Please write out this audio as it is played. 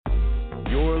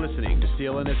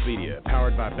CLNS Media,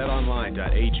 powered by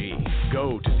betonline.ag.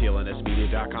 Go to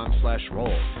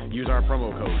clnsmedia.com/roll. Use our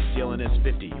promo code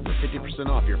CLNS50 for 50%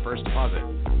 off your first deposit.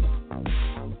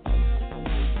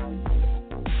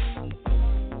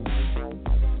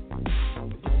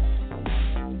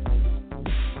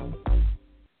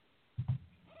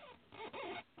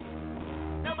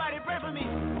 Nobody pray for me.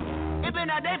 It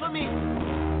been a day for me.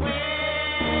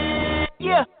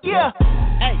 Yeah.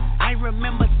 Hey, I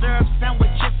remember syrup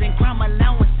sandwiches and crime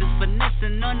allowances,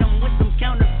 finessing on them with some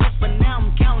counterfeits, but now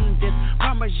I'm counting this.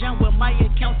 Parmesan with my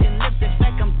accountant lips, in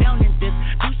fact I'm down in this.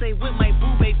 You say with my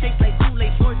boo babe, tastes like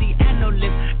Kool-Aid for the analyst.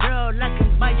 Girl, I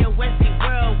can buy a Westie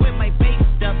world with my base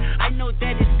stuff. I know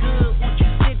that it's good, won't you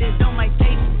sit it on my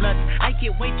taste buds? I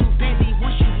get way too busy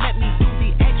once you let me do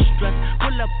the extras.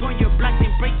 Pull up on your block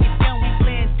and break it down, we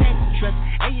playing Tetris.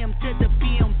 AM to the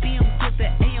PM, PM to the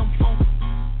AM phone.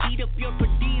 Eat up your per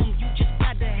diem, you just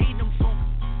gotta hate them phone.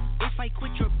 If I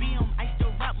quit your BM, I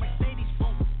still rock Mercedes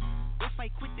phone. If I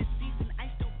quit this season, I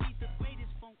still be the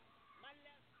greatest phone.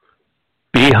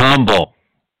 Be humble.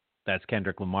 That's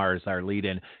Kendrick Lamar as our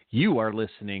lead-in. You are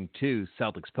listening to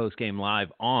Celtics Postgame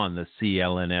Live on the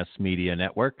CLNS Media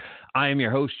Network. I am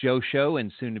your host, Joe Show,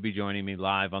 and soon to be joining me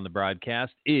live on the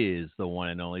broadcast is the one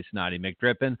and only Snotty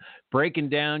McDrippin, breaking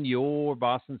down your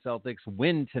Boston Celtics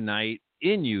win tonight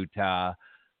in Utah,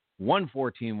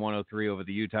 114-103 over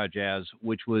the Utah Jazz,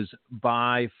 which was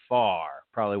by far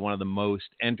probably one of the most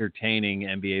entertaining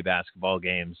NBA basketball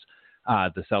games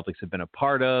the Celtics have been a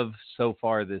part of so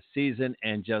far this season,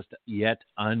 and just yet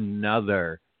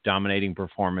another dominating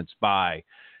performance by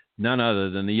none other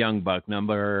than the young buck,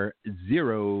 number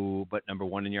 0, but number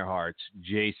 1 in your hearts,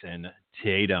 Jayson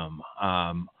Tatum.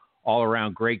 All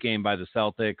around great game by the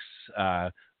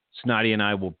Celtics. Snotty and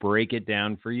I will break it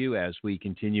down for you as we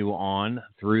continue on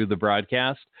through the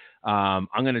broadcast. I'm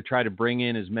going to try to bring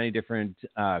in as many different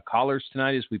callers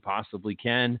tonight as we possibly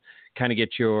can, kind of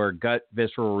get your gut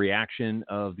visceral reaction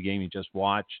of the game you just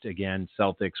watched. Again,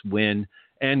 Celtics win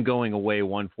and going away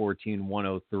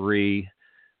 114-103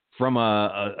 from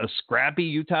a scrappy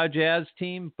Utah Jazz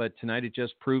team, but tonight it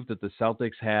just proved that the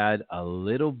Celtics had a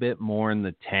little bit more in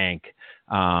the tank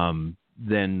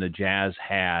than the Jazz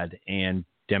had, and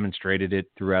demonstrated it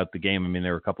throughout the game. I mean,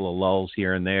 there were a couple of lulls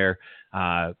here and there,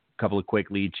 a couple of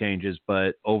quick lead changes,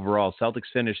 but overall,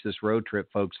 Celtics finished this road trip,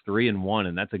 folks, 3-1,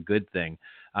 and that's a good thing.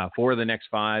 4 of the next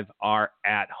 5 are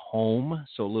at home,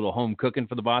 so a little home cooking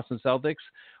for the Boston Celtics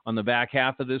on the back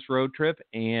half of this road trip,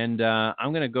 and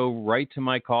I'm going to go right to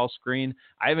my call screen.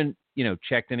 I haven't,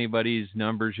 checked anybody's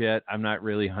numbers yet. I'm not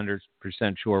really 100%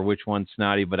 sure which one's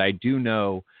Snotty, but I do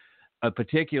know a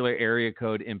particular area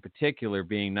code in particular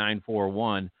being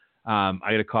 941. I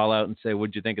got to call out and say,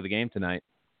 what'd you think of the game tonight?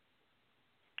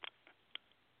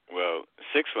 Well,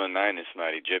 619 is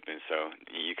Snotty Drippin', so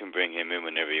you can bring him in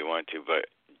whenever you want to, but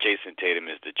Jayson Tatum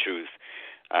is the truth.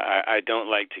 I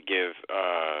don't like to give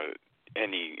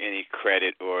any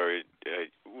credit or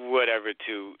whatever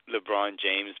to LeBron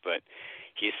James, but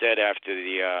he said after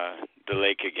the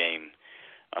Laker game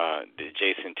that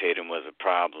Jayson Tatum was a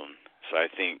problem. So I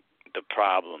think the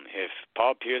problem, if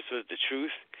Paul Pierce was the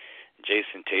truth,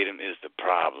 Jayson Tatum is the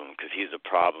problem, because he's a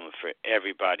problem for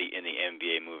everybody in the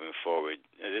NBA moving forward.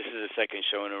 This is the second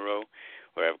show in a row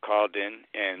where I've called in,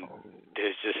 and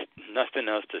there's just nothing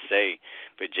else to say.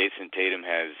 But Jayson Tatum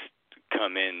has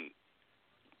come in,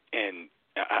 and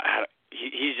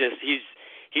he's just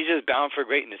bound for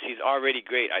greatness. He's already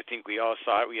great. I think we all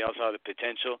saw it. We all saw the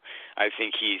potential. I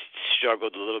think he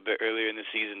struggled a little bit earlier in the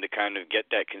season to kind of get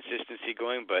that consistency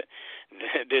going, but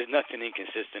there's nothing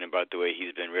inconsistent about the way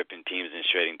he's been ripping teams and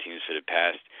shredding teams for the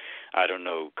past,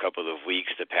 couple of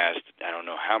weeks, the past, I don't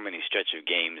know how many stretch of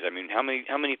games. I mean, how many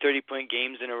 30-point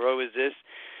games in a row is this?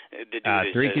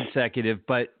 3 consecutive,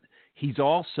 but he's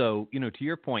also, to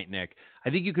your point, Nick, I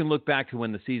think you can look back to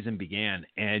when the season began,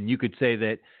 and you could say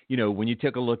that, when you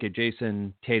took a look at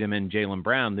Jayson Tatum and Jaylen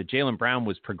Brown, that Jaylen Brown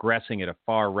was progressing at a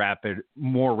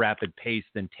more rapid pace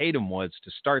than Tatum was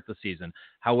to start the season.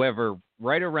 However,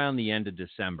 right around the end of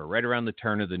December, right around the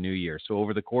turn of the new year, so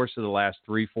over the course of the last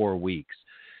 3-4 weeks,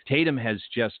 Tatum has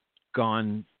just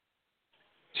gone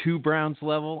to Brown's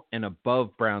level and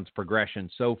above Brown's progression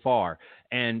so far.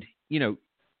 And,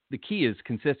 the key is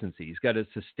consistency. He's got to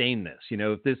sustain this.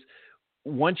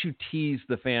 Once you tease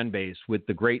the fan base with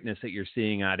the greatness that you're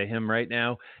seeing out of him right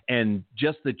now, and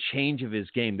just the change of his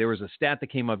game, there was a stat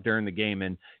that came up during the game,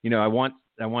 and I want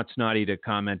Snotty to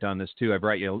comment on this too. I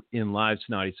brought you in live,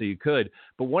 Snotty, so you could.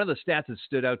 But one of the stats that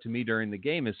stood out to me during the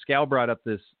game is Scal brought up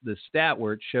this stat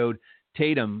where it showed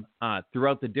Tatum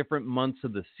throughout the different months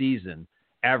of the season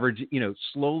average,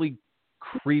 slowly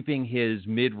creeping his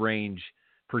mid-range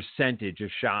percentage of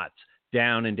shots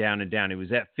down and down and down. It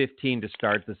was at 15 to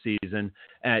start the season.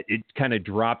 It kind of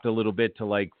dropped a little bit to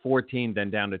like 14, then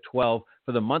down to 12.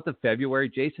 For the month of February,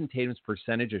 Jayson Tatum's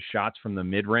percentage of shots from the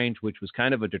mid-range, which was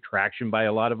kind of a detraction by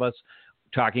a lot of us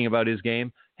talking about his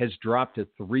game, has dropped to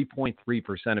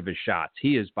 3.3% of his shots.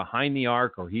 He is behind the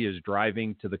arc or he is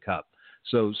driving to the cup.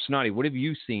 So, Snotty, what have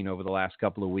you seen over the last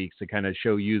couple of weeks to kind of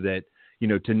show you that,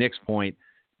 to Nick's point,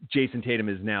 Jayson Tatum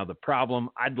is now the problem?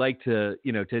 I'd like to,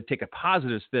 to take a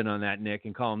positive spin on that, Nick,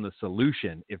 and call him the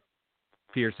solution if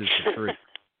Pierce is the truth.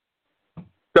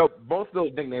 So both of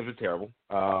those nicknames are terrible.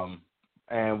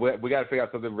 And we got to figure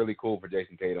out something really cool for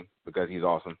Jayson Tatum because he's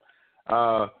awesome.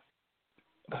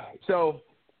 So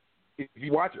if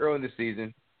you watch early in the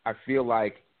season, I feel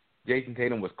like Jayson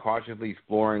Tatum was cautiously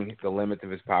exploring the limits of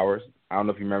his powers. I don't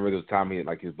know if you remember, there was a time he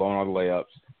was blowing all the layups,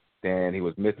 then he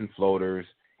was missing floaters,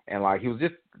 and he was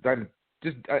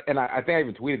and I think I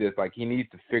even tweeted this, he needs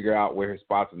to figure out where his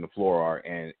spots on the floor are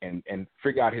and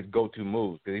figure out his go-to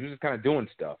moves because he was just kind of doing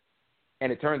stuff.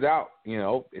 And it turns out,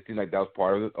 it seemed like that was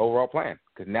part of the overall plan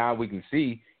because now we can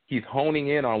see he's honing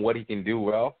in on what he can do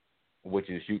well, which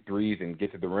is shoot threes and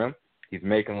get to the rim. He's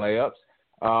making layups.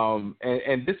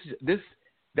 And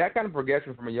that kind of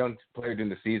progression from a young player during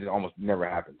the season almost never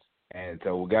happens. And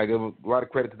so we got to give a lot of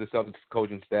credit to the Celtics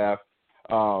coaching staff.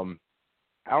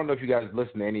 I don't know if you guys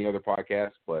listen to any other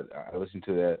podcasts, but I listened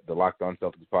to the Locked On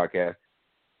Celtics podcast,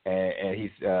 and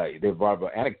they brought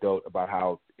up an anecdote about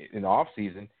how in the off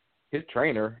season his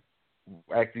trainer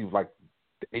actually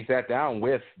they sat down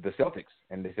with the Celtics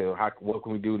and they said, what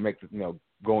can we do to make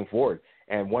going forward?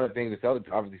 And one of the things the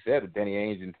Celtics obviously said that Danny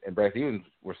Ainge and Brad Stevens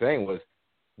were saying was,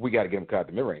 we got to get him cut at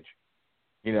the mid-range,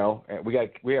 and we got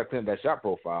to clean up that shot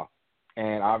profile.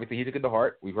 And obviously he took it to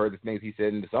heart. We've heard the things he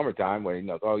said in the summertime where I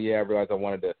realized I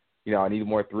wanted to, I needed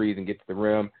more threes and get to the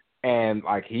rim. And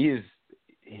he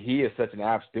is such an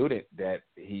apt student that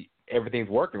everything's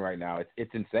working right now.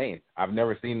 It's insane. I've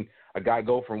never seen a guy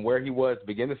go from where he was to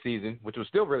begin the season, which was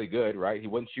still really good, right? He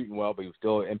wasn't shooting well, but he was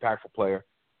still an impactful player.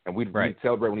 And we'd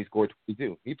celebrate when he scored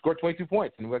 22. He scored 22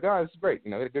 points, and we're like, oh, this is great.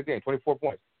 He had a good game, 24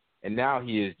 points. And now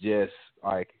he is just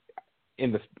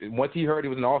once he heard he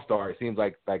was an all-star, it seems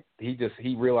like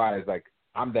he realized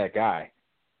I'm that guy,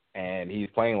 and he's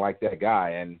playing like that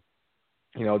guy. And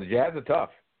the Jazz are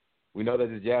tough. We know that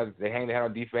the Jazz, they hang their head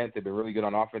on defense. They've been really good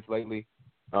on offense lately,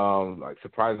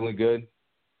 surprisingly good.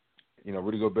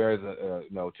 Rudy Gobert is a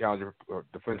challenger for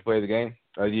defensive player of the game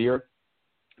of the year.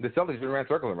 The Celtics just ran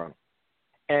circles around him.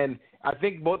 And I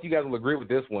think both of you guys will agree with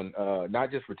this one,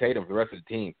 not just for Tatum, for the rest of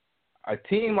the team. A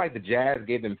team like the Jazz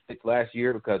gave them fits last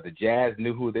year because the Jazz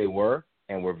knew who they were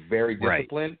and were very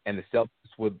disciplined, and the Celtics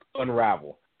would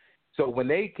unravel. So when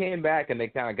they came back and they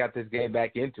kind of got this game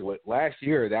back into it, last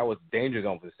year that was danger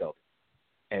zone for the Celtics.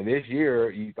 And this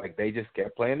year, they just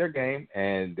kept playing their game,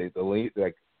 and they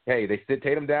sit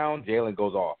Tatum down, Jalen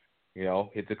goes off,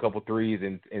 hits a couple threes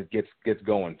and gets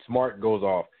going. Smart goes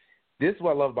off. This is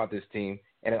what I love about this team,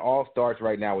 and it all starts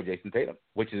right now with Jayson Tatum,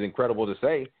 which is incredible to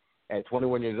say. At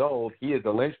 21 years old, he is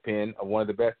the linchpin of one of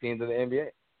the best teams in the NBA.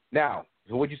 Now,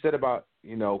 so what you said about,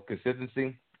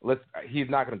 consistency, he's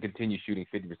not going to continue shooting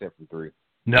 50% from three.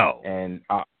 No. And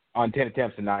on 10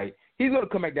 attempts tonight, he's going to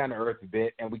come back down to earth a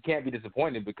bit, and we can't be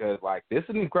disappointed because, this is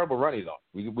an incredible run he's on.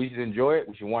 We should enjoy it.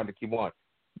 We should want to keep on.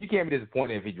 You can't be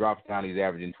disappointed if he drops down. He's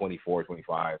averaging 24,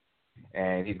 25.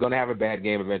 And he's going to have a bad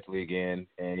game eventually again,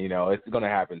 and, it's going to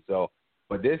happen. So,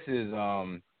 but this is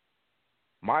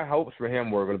my hopes for him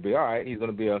were going to be, all right, he's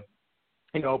going to be a,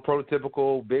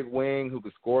 prototypical big wing who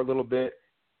could score a little bit.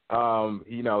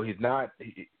 He's not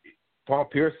Paul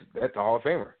Pierce, that's a Hall of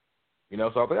Famer.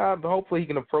 So I thought, hopefully he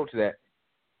can approach that.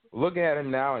 Looking at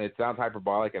him now, and it sounds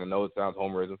hyperbolic, and I know it sounds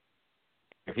homerism,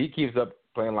 if he keeps up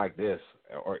playing like this,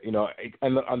 or,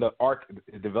 on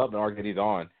the development arc that he's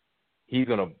on, he's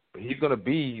gonna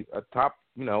be a top,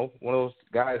 one of those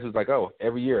guys who's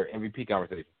every year MVP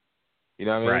conversation. You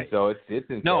know what I mean? Right. So it's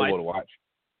incredible to watch.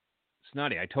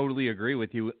 Snotty, I totally agree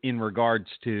with you in regards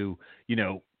to,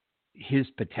 his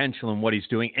potential and what he's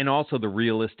doing, and also the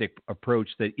realistic approach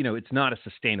that, it's not a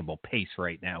sustainable pace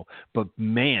right now, but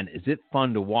man, is it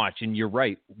fun to watch. And you're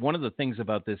right. One of the things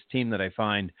about this team that I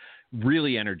find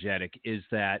really energetic is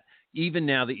that even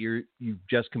now that you've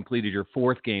just completed your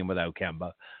fourth game without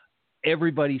Kemba,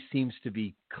 everybody seems to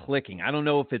be clicking. I don't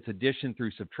know if it's addition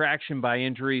through subtraction by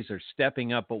injuries or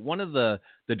stepping up, but one of the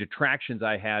detractions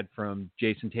I had from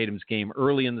Jayson Tatum's game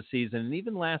early in the season and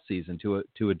even last season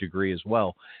to a degree as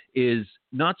well is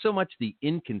not so much the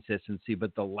inconsistency,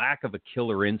 but the lack of a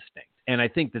killer instinct. And I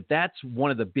think that that's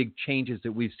one of the big changes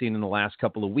that we've seen in the last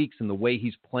couple of weeks in the way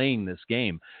he's playing this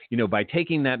game. You know, by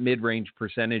taking that mid-range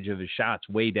percentage of his shots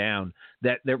way down,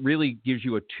 that really gives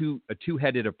you a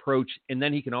two-headed approach, and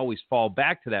then he can always fall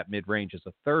back to that mid-range as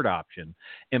a third option.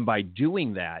 And by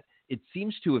doing that, it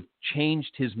seems to have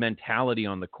changed his mentality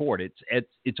on the court.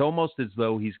 It's almost as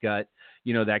though he's got,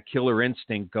 you know, that killer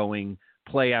instinct going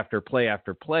play after play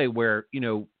after play where, you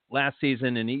know, last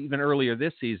season and even earlier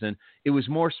this season, it was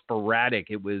more sporadic.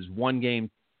 It was 1 game,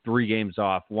 3 games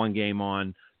off, 1 game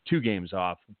on, 2 games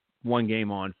off, 1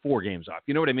 game on, 4 games off.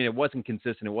 You know what I mean? It wasn't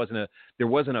consistent. There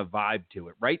wasn't a vibe to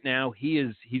it. Right now,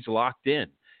 he's locked in.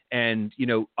 And, you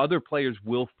know, other players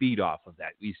will feed off of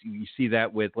that. You see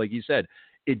that with, like you said,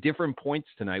 at different points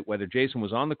tonight, whether Jayson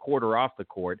was on the court or off the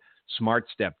court, Smart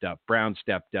stepped up, Brown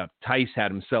stepped up, Tice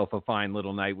had himself a fine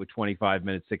little night with 25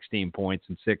 minutes, 16 points,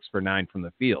 and 6 for 9 from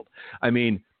the field. I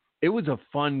mean, it was a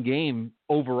fun game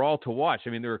overall to watch. I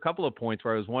mean, there were a couple of points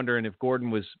where I was wondering if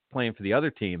Gordon was playing for the other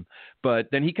team, but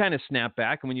then he kind of snapped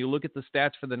back. And when you look at the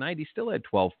stats for the night, he still had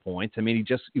 12 points. I mean,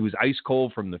 he was ice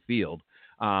cold from the field,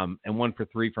 and 1 for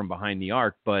 3 from behind the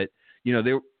arc. But, you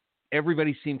know,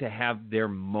 everybody seemed to have their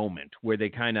moment where they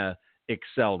kind of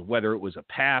excelled, whether it was a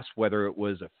pass, whether it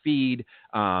was a feed.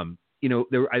 You know,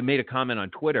 I made a comment on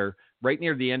Twitter right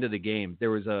near the end of the game. There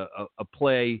was a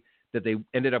play that they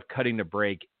ended up cutting to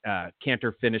break.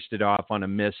 Cantor finished it off on a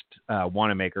missed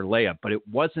Wanamaker layup, but it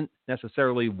wasn't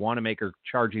necessarily Wanamaker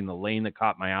charging the lane that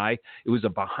caught my eye. It was a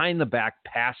behind-the-back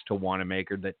pass to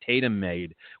Wanamaker that Tatum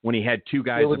made when he had 2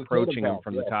 guys approaching him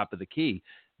from the top of the key.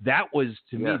 That was,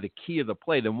 to me, the key of the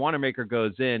play. Then Wanamaker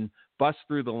goes in, busts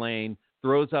through the lane,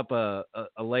 throws up a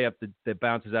layup that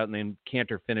bounces out, and then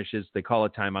Cantor finishes. They call a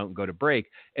timeout and go to break.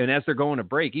 And as they're going to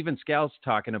break, even Scal's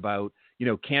talking about, you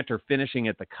know, Cantor finishing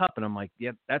at the cup. And I'm like,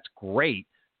 yeah, that's great.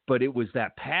 But it was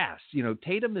that pass. You know,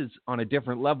 Tatum is on a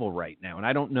different level right now. And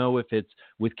I don't know if it's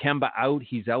with Kemba out,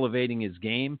 he's elevating his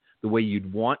game the way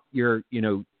you'd want your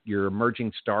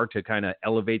emerging star to kind of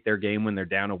elevate their game when they're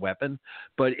down a weapon.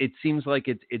 But it seems like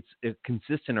it's a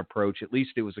consistent approach. At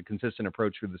least it was a consistent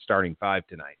approach for the starting 5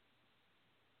 tonight.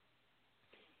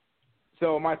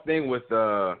 So my thing with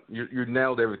you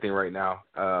nailed everything right now.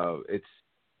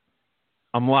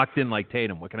 I'm locked in like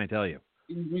Tatum. What can I tell you?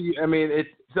 I mean,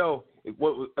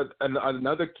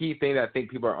 another key thing that I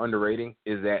think people are underrating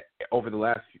is that over the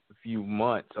last few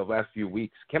months, last few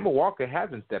weeks, Kemba Walker has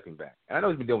been stepping back. And I know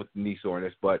he's been dealing with knee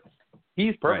soreness, but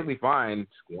he's perfectly fine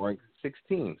scoring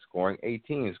 16, scoring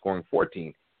 18, scoring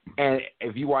 14. And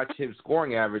if you watch his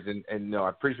scoring average, and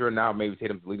I'm pretty sure now maybe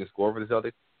Tatum's the leading scorer for the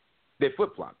Celtics, they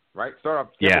flip-flop, right? Start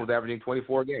off, Kemba was averaging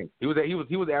 24 a game. He was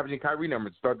averaging Kyrie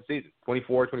numbers to start the season,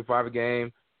 24, 25 a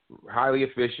game, highly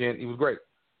efficient. He was great.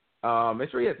 And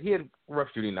sure, he had rough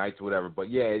shooting nights or whatever, but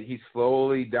yeah, he's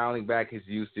slowly dialing back his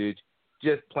usage,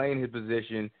 just playing his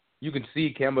position. You can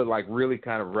see Kemba like really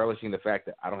kind of relishing the fact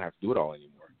that I don't have to do it all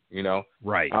anymore. You know,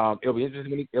 right? It'll be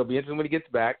interesting when he gets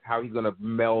back how he's going to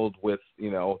meld with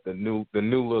the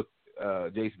new look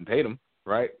Jayson Tatum,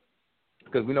 right?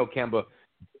 Because we know Kemba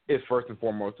is first and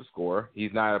foremost a scorer.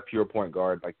 He's not a pure point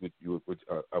guard like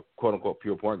a quote unquote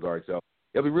pure point guard. So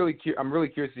it'll be really. I'm really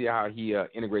curious to see how he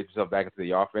integrates himself back into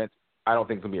the offense. I don't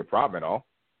think it's gonna be a problem at all.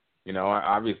 You know,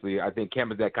 obviously, I think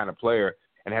Kemba's that kind of player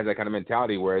and has that kind of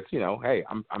mentality where it's, hey,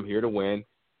 I'm here to win.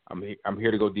 I'm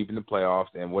here to go deep in the playoffs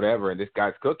and whatever. And this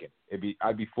guy's cooking.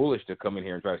 I'd be foolish to come in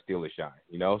here and try to steal his shine.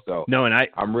 So no, and I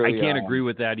can't agree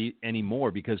with that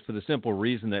anymore because for the simple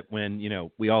reason that when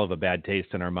we all have a bad taste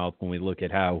in our mouth when we look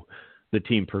at how the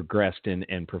team progressed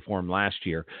and performed last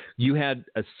year. You had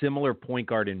a similar point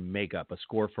guard in makeup, a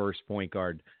score-first point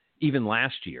guard, even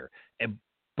last year.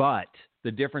 But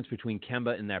the difference between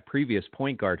Kemba and that previous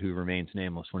point guard, who remains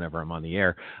nameless whenever I'm on the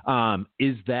air,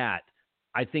 is that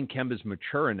I think Kemba's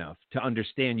mature enough to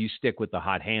understand you stick with the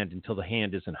hot hand until the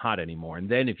hand isn't hot anymore. And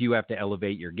then if you have to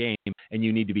elevate your game and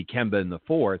you need to be Kemba in the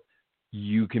fourth,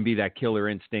 you can be that killer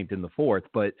instinct in the fourth.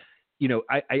 But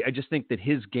I just think that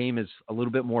his game is a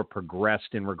little bit more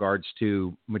progressed in regards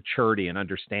to maturity and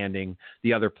understanding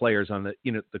the other players on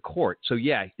the court. So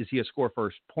yeah, is he a score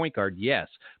first point guard? Yes.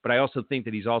 But I also think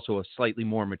that he's also a slightly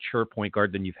more mature point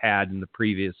guard than you've had in the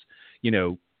previous,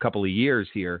 couple of years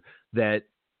here that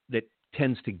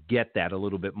tends to get that a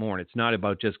little bit more. And it's not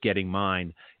about just getting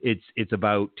mine. It's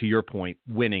about, to your point,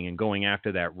 winning and going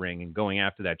after that ring and going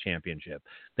after that championship.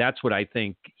 That's what I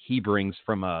think he brings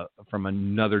from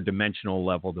another dimensional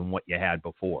level than what you had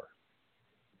before.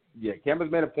 Yeah, Kemba's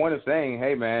made a point of saying,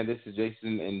 "Hey, man, this is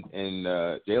Jayson and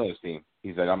Jalen's team."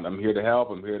 He's like, "I'm here to help.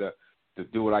 I'm here to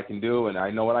do what I can do, and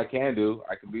I know what I can do.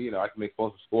 I can be, I can make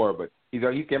explosive score." But he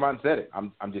came out and said it.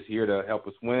 I'm just here to help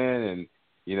us win,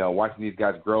 and watching these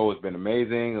guys grow has been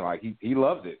amazing. Like he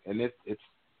loves it, and it's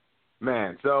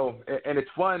man. So and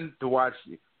it's fun to watch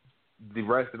the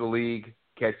rest of the league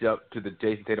catch up to the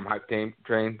Jayson Tatum hype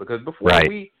train, because before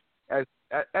we as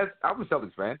I'm a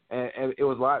Celtics fan, and it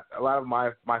was a lot of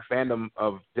my fandom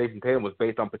of Jayson Tatum was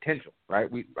based on potential,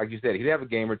 right? We, like you said, he'd have a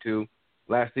game or two.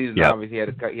 Last season, obviously, he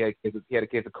had a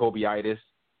case of Kobe-itis,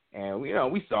 and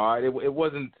we saw it. It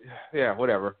wasn't,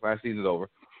 whatever. Last season's over.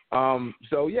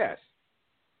 So yes,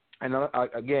 and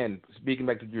again, speaking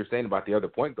back to what you were saying about the other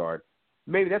point guard,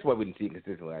 maybe that's why we didn't see it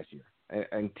consistently last year.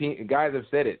 And guys have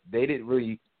said it.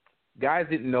 Guys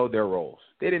didn't know their roles.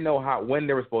 They didn't know when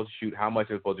they were supposed to shoot, how much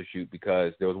they were supposed to shoot,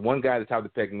 because there was one guy at the top of the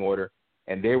pecking order,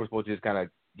 and they were supposed to just kind of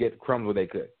get crumbs where they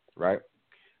could, right?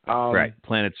 Right.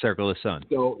 Planet Circle of Sun.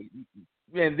 So,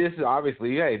 and this is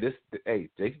obviously,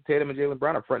 Jayson Tatum and Jaylen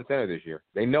Brown are front and center this year.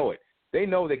 They know it. They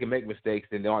know they can make mistakes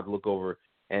and they don't have to look over.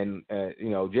 And,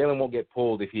 Jaylen won't get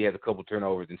pulled if he has a couple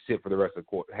turnovers and sit for the rest of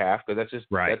the half, because that's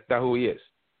not who he is.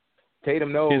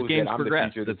 Tatum knows his game's that I'm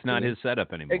progressed. the future. That's not his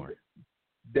setup anymore.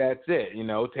 That's it.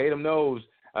 Tatum knows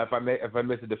if I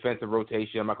miss a defensive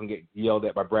rotation, I'm not going to get yelled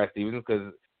at by Brad Stevens,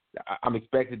 because I'm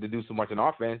expected to do so much on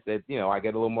offense that, I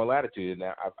get a little more latitude,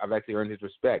 and I've actually earned his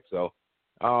respect. So,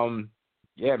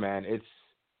 yeah, man,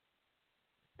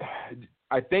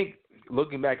 I think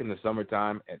looking back in the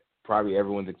summertime at probably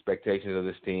everyone's expectations of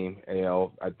this team,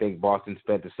 I think Boston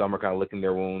spent the summer kind of licking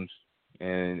their wounds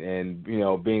and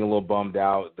being a little bummed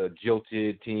out. The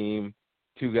jilted team,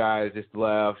 two guys just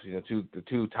left, the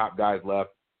two top guys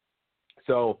left.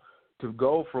 So to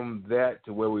go from that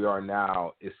to where we are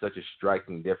now is such a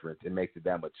striking difference. It makes it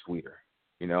that much sweeter,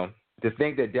 To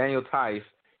think that Daniel Tice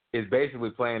is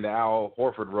basically playing the Al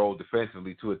Horford role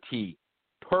defensively to a T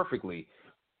perfectly,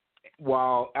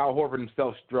 while Al Horford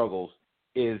himself struggles,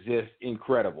 is just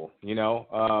incredible,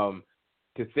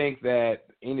 To think that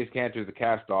Enes Kanter is a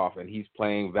cast-off and he's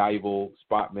playing valuable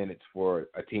spot minutes for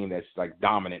a team that's like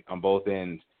dominant on both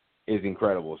ends is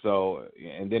incredible. So,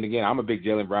 and then again, I'm a big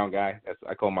Jaylen Brown guy.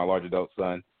 I call him my large adult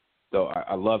son. So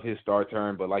I love his star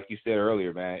turn. But like you said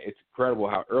earlier, man, it's incredible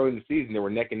how early in the season they were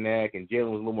neck and neck, and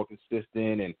Jaylen was a little more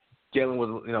consistent, and Jaylen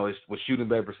was shooting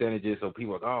better percentages. So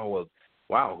people were like, oh, well,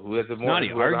 wow, who has the more? Not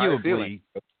arguably,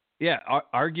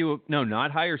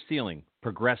 not higher ceiling,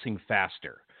 progressing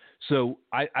faster. So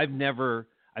I've never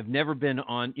been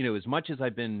on, as much as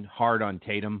I've been hard on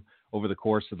Tatum over the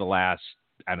course of the last,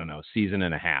 season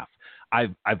and a half,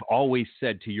 I've always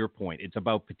said, to your point, it's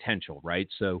about potential, right?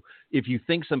 So if you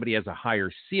think somebody has a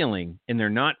higher ceiling and they're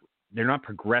not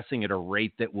progressing at a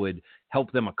rate that would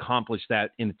help them accomplish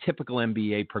that in a typical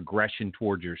NBA progression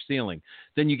towards your ceiling,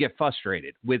 then you get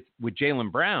frustrated. With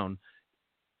Jaylen Brown,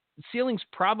 ceiling's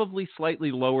probably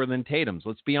slightly lower than Tatum's,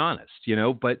 let's be honest,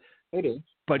 but it is.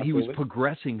 But he was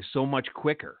progressing so much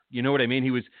quicker. You know what I mean?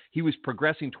 He was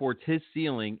progressing towards his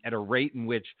ceiling at a rate in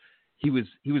which he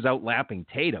was outlapping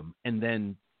Tatum, and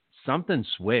then something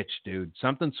switched, dude.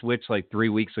 Something switched like 3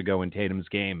 weeks ago in Tatum's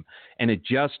game, and it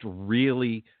just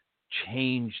really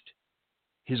changed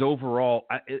his overall.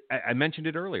 I mentioned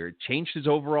it earlier. It changed his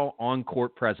overall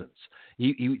on-court presence.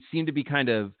 He seemed to be kind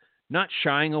of not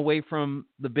shying away from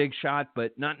the big shot,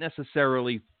 but not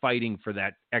necessarily fighting for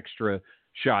that extra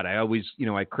shot. I always,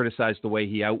 I criticize the way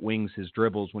he outwings his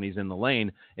dribbles when he's in the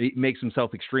lane, and he makes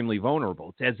himself extremely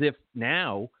vulnerable. It's as if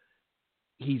now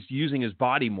he's using his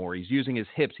body more. He's using his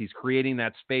hips. He's creating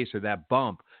that space or that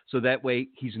bump, so that way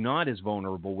he's not as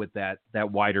vulnerable with that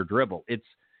wider dribble.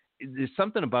 There's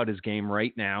something about his game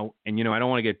right now, and, I don't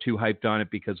want to get too hyped on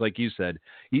it because, like you said,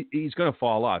 he's going to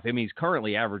fall off. I mean, he's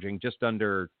currently averaging just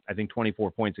under, I think, 24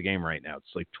 points a game right now.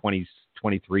 It's like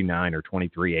 23.9 or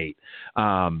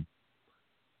 23.8.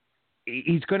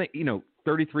 He's going to,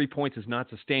 33 points is not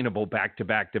sustainable back to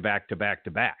back to back to back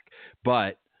to back.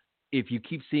 But if you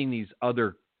keep seeing these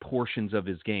other portions of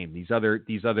his game, these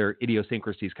other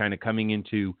idiosyncrasies kind of coming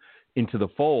into the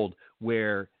fold,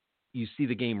 where you see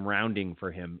the game rounding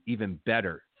for him even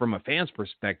better. From a fan's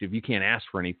perspective, you can't ask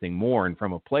for anything more. And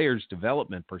from a player's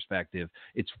development perspective,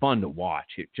 it's fun to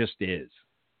watch. It just is.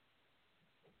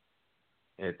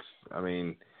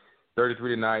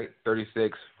 33 tonight,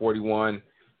 36, 41,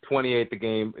 28 the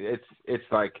game. It's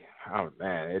like, oh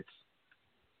man,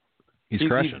 He's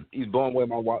crushing. He's blowing away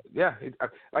my wallet. Yeah,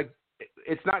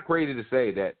 it's not crazy to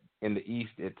say that in the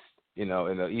East it's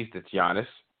Giannis.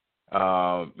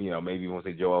 Maybe you won't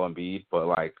say Joel Embiid, but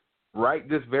like right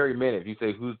this very minute, if you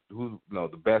say who's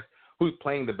the best, who's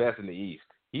playing the best in the East,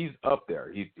 he's up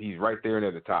there. He's right there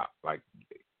near the top. Like,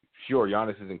 sure,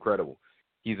 Giannis is incredible.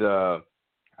 He's I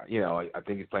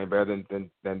think he's playing better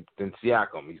than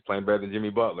Siakam. He's playing better than Jimmy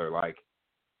Butler. Like,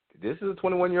 this is a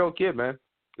 21-year-old kid, man.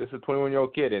 This is a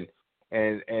 21-year-old kid, and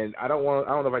I don't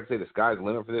know if I can say the sky's the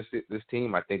limit for this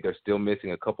team. I think they're still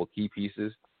missing a couple key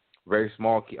pieces, very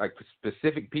small, like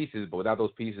specific pieces. But without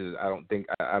those pieces, I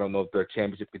don't know if they're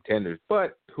championship contenders.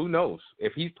 But who knows?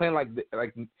 If he's playing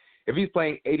if he's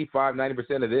playing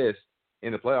 85-90% of this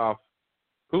in the playoff,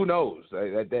 who knows?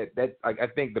 I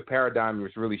think the paradigm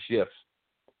just really shifts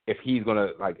if he's gonna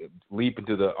leap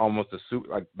into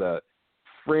the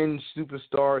fringe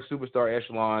superstar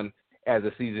echelon as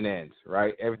the season ends.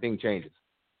 Right, everything changes.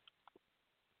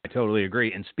 I totally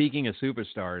agree. And speaking of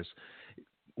superstars,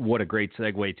 what a great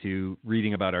segue to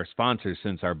reading about our sponsors,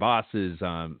 since our boss is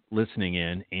listening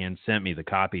in and sent me the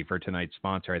copy for tonight's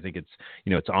sponsor. I think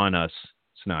it's on us,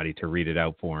 Snotty, to read it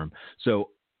out for him. So,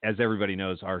 as everybody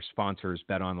knows, our sponsor is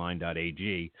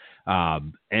betonline.ag,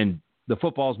 and the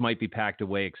footballs might be packed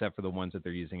away except for the ones that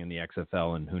they're using in the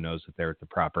XFL, and who knows if they're at the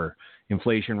proper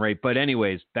inflation rate. But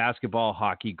anyways, basketball,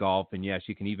 hockey, golf, and yes,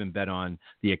 you can even bet on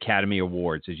the Academy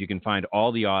Awards, as you can find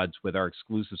all the odds with our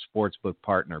exclusive sportsbook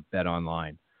partner,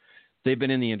 BetOnline. They've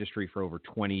been in the industry for over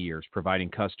 20 years, providing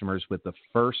customers with the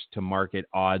first-to-market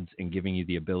odds and giving you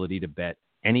the ability to bet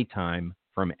anytime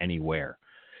from anywhere.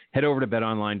 Head over to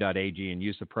betonline.ag and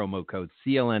use the promo code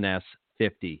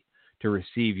CLNS50 to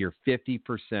receive your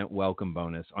 50% welcome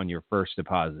bonus on your first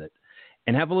deposit.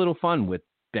 And have a little fun with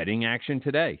betting action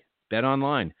today.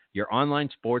 BetOnline, your online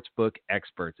sportsbook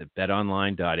experts at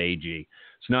betonline.ag.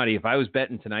 Snotty, if I was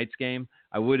betting tonight's game,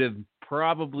 I would have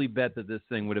probably bet that this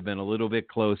thing would have been a little bit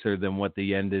closer than what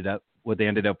they ended up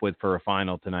with for a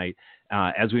final tonight.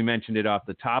 As we mentioned it off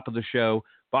the top of the show,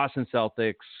 Boston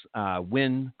Celtics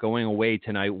win going away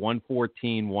tonight,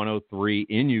 114-103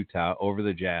 in Utah over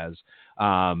the Jazz.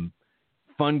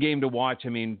 Fun game to watch. I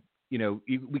mean,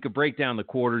 we could break down the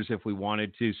quarters if we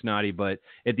wanted to, Snotty, but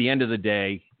at the end of the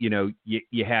day, you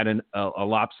had a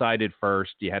lopsided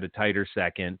first, you had a tighter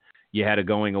second, you had a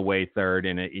going away third,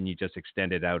 and you just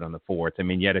extended out on the fourth. I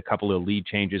mean, you had a couple of lead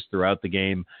changes throughout the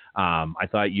game. I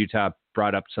thought Utah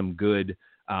brought up some good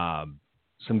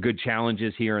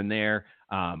challenges here and there.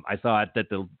 I thought that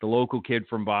the local kid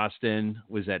from Boston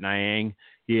was at Niang.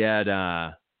 He had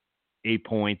 8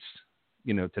 points,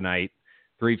 tonight,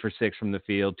 3 for 6 from the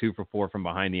field, 2 for 4 from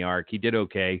behind the arc. He did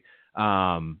okay.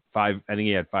 I think he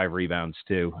had 5 rebounds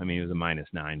too. I mean, he was a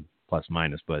 -9 plus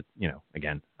minus, but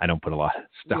again, I don't put a lot of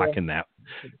stock in that.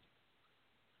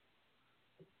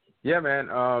 Yeah, man.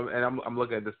 And I'm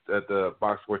looking at the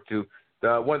box score too.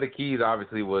 One of the keys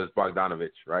obviously was Bogdanovic,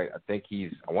 right? I think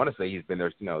I want to say he's been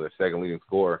their second leading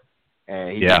scorer,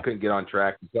 and he just couldn't get on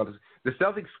track. The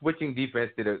Celtics switching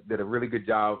defense did a really good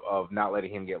job of not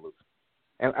letting him get loose.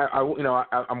 And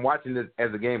I'm watching this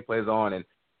as the game plays on, and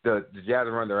the Jazz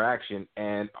run their action,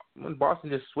 and when Boston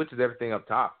just switches everything up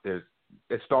top,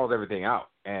 it stalls everything out,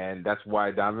 and that's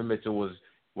why Donovan Mitchell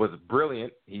was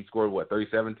brilliant. He scored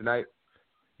 37 tonight.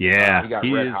 Yeah,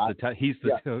 he's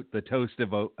the toast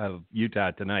of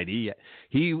Utah tonight.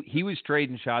 He was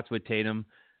trading shots with Tatum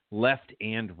left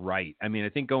and right. I mean, I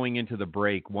think going into the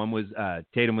break,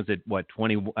 Tatum was at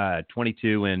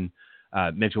 22, and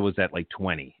Mitchell was at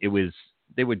 20.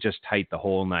 They were just tight the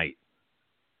whole night.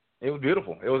 It was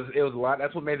beautiful. It was a lot.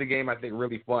 That's what made the game, I think,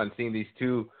 really fun. Seeing these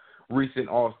two recent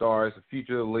All-Stars, the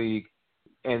future of the league,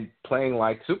 and playing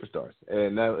like superstars,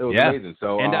 and it was amazing.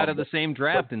 So out of the same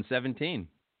draft in 17.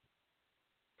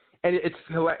 And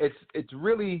it's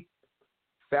really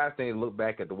fascinating to look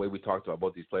back at the way we talked about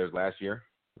both these players last year,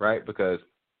 right? Because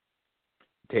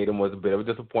Tatum was a bit of a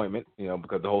disappointment,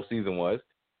 because the whole season was.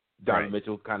 Donovan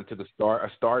Mitchell kind of took a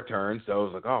star turn, so it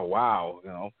was like, oh,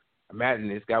 wow, imagine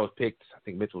this guy was picked, I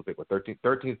think Mitchell was picked,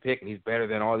 13th pick, and he's better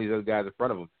than all these other guys in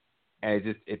front of him.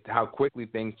 And it's how quickly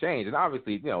things change. And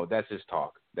obviously, that's just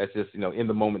talk. That's just, in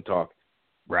the moment talk.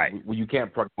 Right. You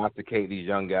can't prognosticate these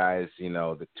young guys,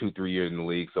 the 2-3 years in the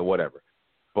league, so whatever.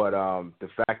 But the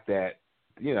fact that,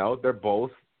 they're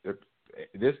both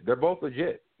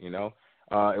legit, It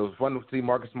was fun to see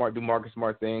Marcus Smart do Marcus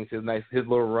Smart things, his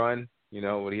little run,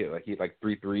 what he had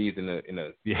 3 threes in a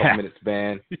 12-minute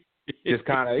span. Just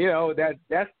kind of,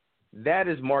 that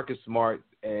is Marcus Smart,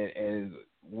 and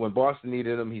when Boston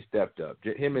needed him, he stepped up.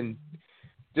 Him and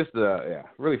just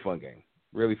really fun game.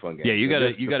 Really fun game. Yeah, you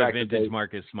got a vintage they,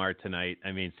 Marcus Smart tonight.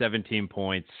 I mean, 17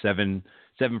 points, 7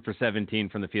 for 17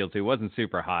 from the field, too. It wasn't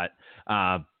super hot,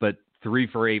 but 3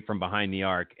 for 8 from behind the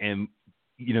arc. And,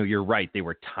 you're right. They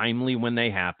were timely when they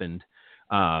happened.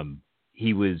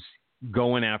 He was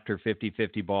going after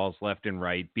 50-50 balls left and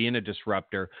right, being a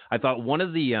disruptor. I thought one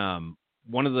of the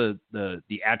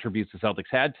attributes the Celtics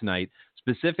had tonight,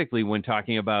 specifically when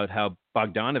talking about how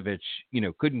Bogdanovich,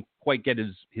 couldn't quite get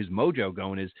his mojo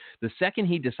going, is the second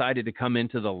he decided to come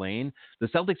into the lane, the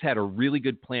Celtics had a really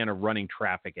good plan of running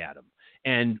traffic at him.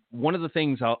 And one of the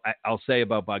things I'll say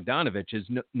about Bogdanovich is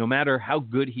no matter how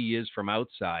good he is from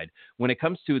outside, when it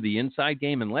comes to the inside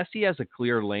game, unless he has a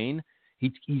clear lane,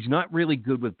 he's not really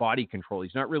good with body control.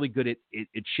 He's not really good at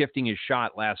shifting his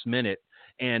shot last minute.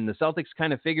 And the Celtics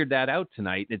kind of figured that out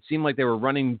tonight. It seemed like they were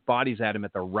running bodies at him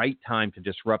at the right time to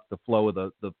disrupt the flow of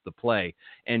the play.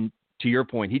 And to your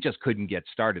point, he just couldn't get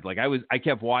started. Like I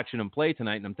kept watching him play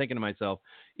tonight, and I'm thinking to myself,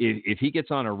 if he gets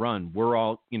on a run, we're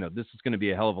all, this is going to be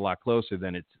a hell of a lot closer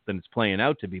than it's playing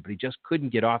out to be. But he just couldn't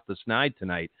get off the snide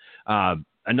tonight.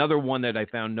 Another one that I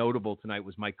found notable tonight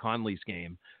was Mike Conley's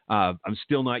game. I'm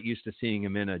still not used to seeing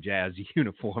him in a Jazz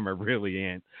uniform. I really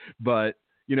ain't. But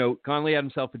Conley had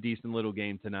himself a decent little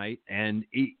game tonight, and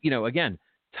again,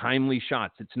 timely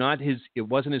shots. It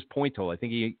wasn't his point total. I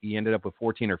think he ended up with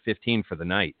 14 or 15 for the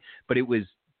night, but it was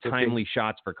timely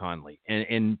shots for Conley.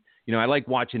 And I like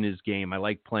watching his game. I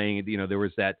like playing. There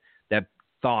was that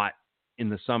thought in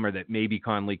the summer that maybe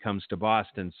Conley comes to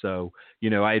Boston. So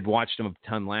I had watched him a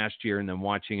ton last year, and then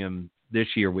watching him this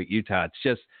year with Utah,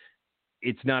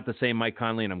 it's not the same Mike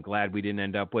Conley, and I'm glad we didn't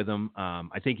end up with him.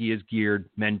 I think he is geared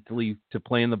mentally to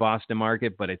play in the Boston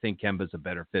market, but I think Kemba's a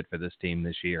better fit for this team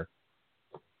this year.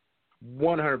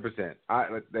 100%.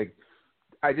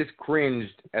 I just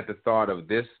cringed at the thought of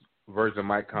this version of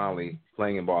Mike Conley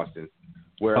playing in Boston,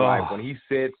 where when he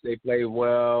sits, they play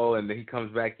well, and then he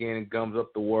comes back in and gums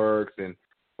up the works. And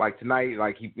like tonight,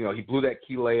 he blew that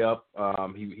key layup.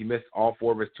 He missed all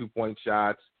 4 of his 2-point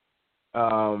shots.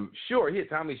 Sure, he had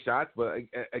timely shots, but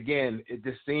again, it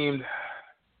just seemed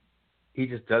he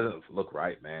just doesn't look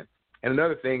right, man. And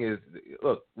another thing is,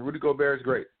 look, Rudy Gobert is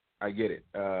great. I get it.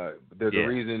 There's a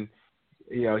reason,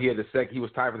 he had he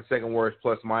was tied for the second worst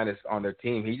plus minus on their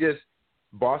team.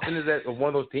 Boston is one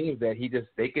of those teams that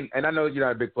they can, and I know you're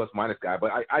not a big plus minus guy,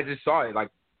 but I just saw it. Like,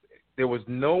 there was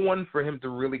no one for him to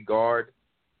really guard.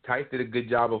 Tice did a good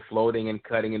job of floating and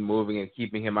cutting and moving and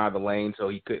keeping him out of the lane, so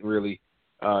he couldn't really.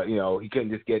 He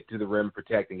couldn't just get to the rim,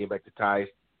 protect, and get back to Tice.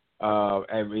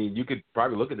 I mean, you could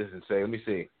probably look at this and say, let me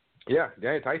see. Yeah,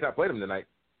 Tice outplayed him tonight.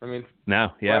 I mean,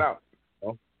 flat out.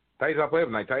 Tice outplayed him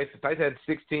tonight. Tice had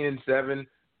 16 and 7,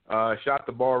 shot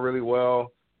the ball really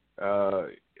well. He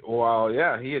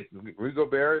had Rudy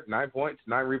Gobert 9 points,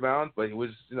 9 rebounds, but he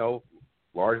was,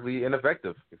 largely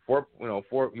ineffective. He went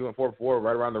 4 for 4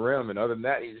 right around the rim, and other than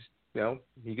that, he just,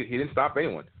 he didn't stop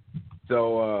anyone.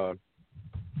 So.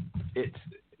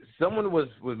 Someone was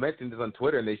mentioning this on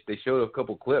Twitter, and they showed a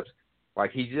couple clips.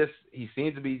 Like, he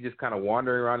seems to be just kind of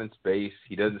wandering around in space.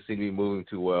 He doesn't seem to be moving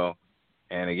too well.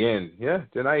 And again,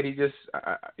 tonight he just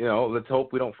let's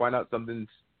hope we don't find out something's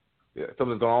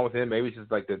going on with him. Maybe it's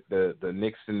just like the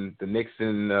Knicks and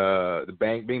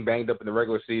being banged up in the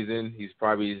regular season. He's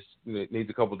probably needs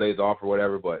a couple of days off or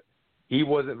whatever. But he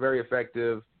wasn't very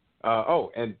effective.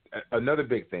 And another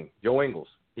big thing, Joe Ingles.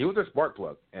 He was a spark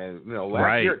plug, and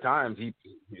last year at times he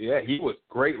was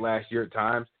great last year at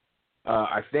times.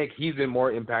 I think he's been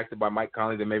more impacted by Mike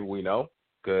Conley than maybe we know,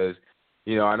 because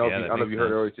I don't know if you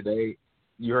heard earlier today.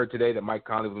 You heard today that Mike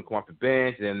Conley was going to come off the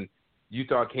bench, and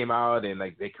Utah came out and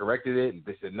they corrected it, and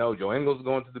they said no, Joe Ingles is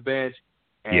going to the bench.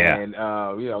 And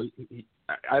I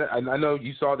know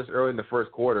you saw this early in the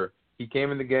first quarter. He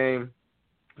came in the game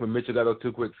when Mitchell got those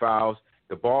 2 quick fouls.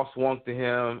 The ball swung to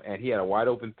him, and he had a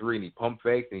wide-open 3, and he pump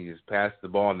faked, and he just passed the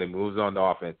ball, and then moves on to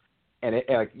offense. And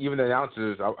even the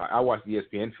announcers, I watched the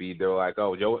ESPN feed, they were like,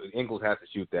 oh, Joe Ingles has to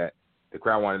shoot that. The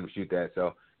crowd wanted him to shoot that.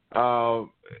 So,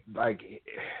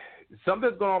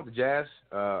 something's going on with the Jazz.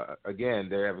 Again,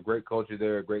 they have a great culture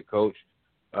there, a great coach,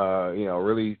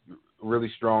 really,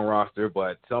 really strong roster,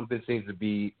 but something seems to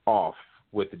be off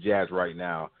with the Jazz right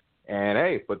now. And,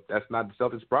 hey, but that's not the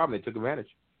Celtics' problem. They took advantage.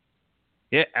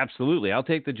 Yeah, absolutely. I'll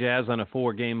take the Jazz on a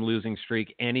 4-game losing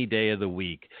streak any day of the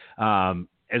week.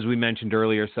 As we mentioned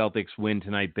earlier, Celtics win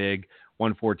tonight big,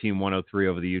 114-103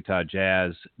 over the Utah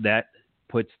Jazz. That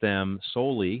puts them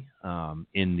solely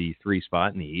in the 3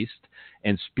 spot in the East.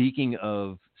 And speaking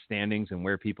of standings and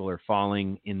where people are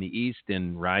falling in the East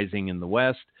and rising in the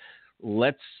West,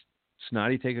 let's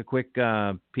Snotty, take a quick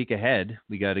peek ahead.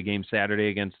 We got a game Saturday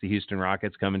against the Houston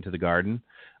Rockets coming to the Garden.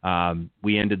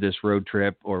 We ended this road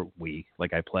trip, the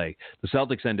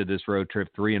Celtics ended this road trip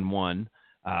 3-1.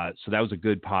 So that was a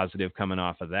good positive coming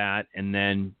off of that. And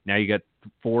then now you got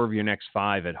 4 of your next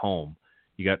 5 at home.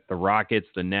 You got the Rockets,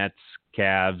 the Nets,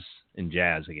 Cavs, and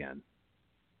Jazz again.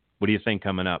 What do you think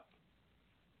coming up?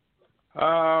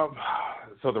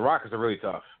 So the Rockets are really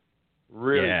tough.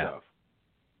 Really tough.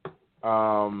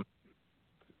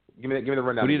 Give me the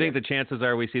rundown. What do you think the chances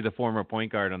are we see the former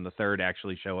point guard on the third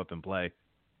actually show up and play?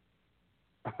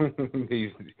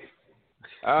 You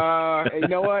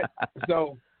know what?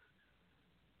 So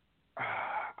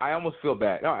I almost feel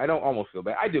bad. No, I don't almost feel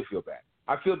bad. I do feel bad.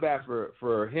 I feel bad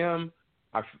for him.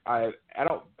 I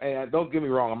don't get me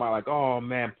wrong. I'm not like, oh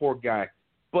man, poor guy.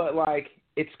 But like,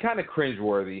 it's kind of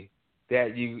cringeworthy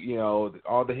that you know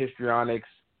all the histrionics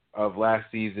of last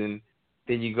season.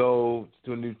 Then you go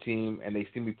to a new team and they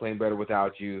seem to be playing better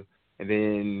without you. And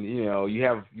then, you know, you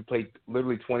played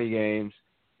literally 20 games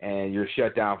and you're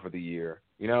shut down for the year.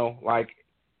 You know, like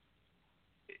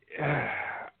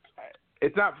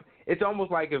it's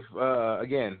almost like if,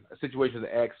 again, a situation with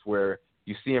the X where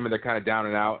you see them and they're kind of down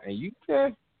and out and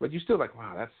but you're still like,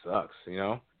 wow, that sucks, you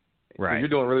know? Right. You're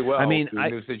doing really well. I mean,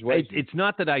 new situation. It's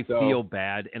not that I feel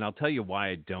bad, and I'll tell you why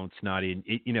I don't,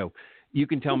 Snotty. You know, you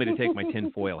can tell me to take my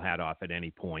tinfoil hat off at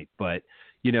any point, but,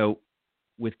 you know,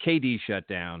 with KD shut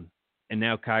down and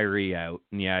now Kyrie out,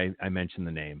 and yeah, I mentioned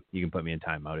the name. You can put me in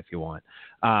timeout if you want.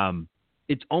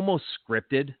 It's almost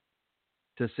scripted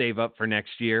to save up for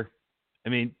next year. I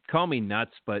mean, call me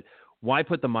nuts, but why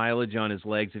put the mileage on his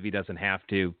legs if he doesn't have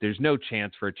to? There's no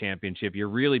chance for a championship. You're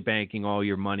really banking all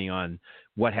your money on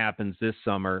what happens this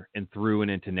summer and through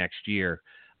and into next year.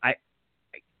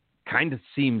 Kind of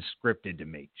seems scripted to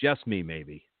me. Just me,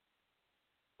 maybe.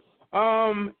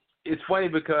 It's funny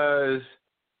because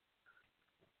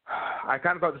I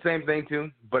kind of thought the same thing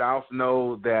too, but I also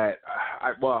know that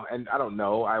and I don't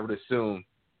know. I would assume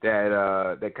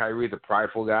that Kyrie is a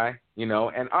prideful guy, you know,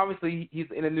 and obviously he's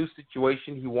in a new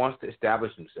situation. He wants to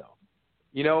establish himself.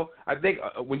 You know, I think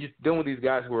when you're dealing with these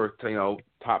guys who are, you know,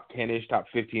 top 10-ish, top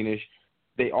 15-ish,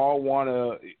 they all want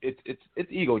to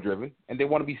it's ego-driven, and they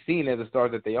want to be seen as the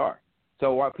stars that they are.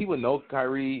 So while people know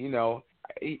Kyrie, you know,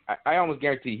 I almost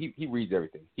guarantee he reads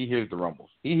everything. He hears the rumbles.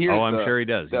 He hears I'm sure he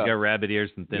does. He's got rabbit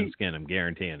ears and thin skin. I'm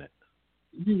guaranteeing it.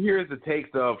 He hears the takes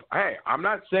of, hey, I'm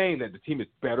not saying that the team is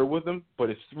better with him, but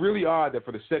it's really odd that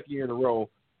for the second year in a row,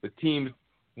 the team,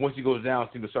 once he goes down,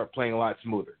 seem to start playing a lot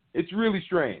smoother. It's really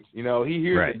strange. You know, he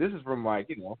hears it. This is from like,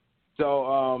 you know.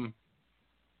 So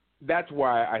that's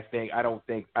why I don't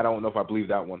know if I believe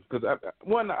that one. Because,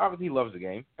 one, obviously he loves the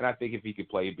game, and I think if he could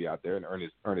play, he'd be out there and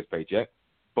earn his paycheck.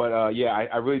 But,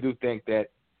 I really do think that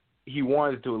he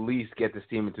wanted to at least get this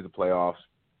team into the playoffs.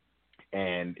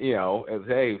 And, you know,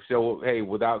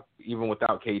 without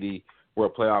KD, we're a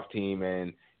playoff team,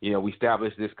 and, you know, we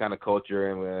established this kind of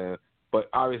culture. And but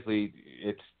obviously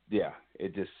it's a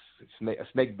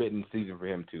snake-bitten season for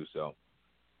him too. So,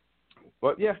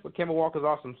 but Kemba Walker's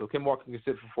awesome. So Kemba Walker can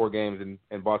sit for 4 games,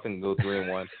 and Boston can go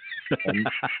 3-1,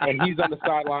 and he's on the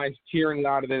sidelines cheering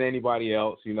louder than anybody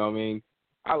else. You know what I mean?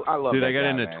 I love Dude, that I got guy,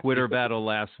 in a man. Twitter battle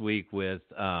last week with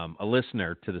a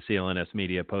listener to the CLNS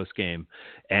Media postgame,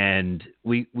 and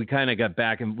we kind of got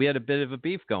back, and we had a bit of a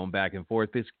beef going back and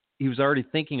forth because he was already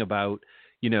thinking about,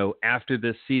 you know, after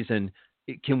this season,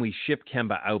 can we ship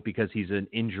Kemba out because he's an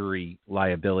injury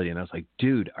liability? And I was like,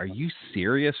 dude, are you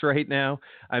serious right now?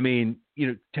 I mean, you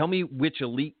know, tell me which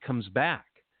elite comes back.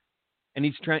 And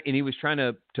he was trying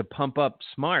to pump up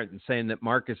Smart and saying that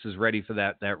Marcus is ready for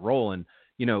that role. And,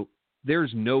 you know,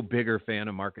 there's no bigger fan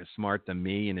of Marcus Smart than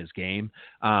me in his game.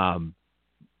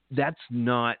 That's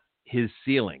not his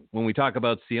ceiling. When we talk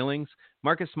about ceilings,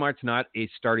 Marcus Smart's not a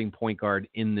starting point guard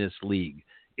in this league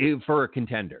for a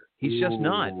contender. He's just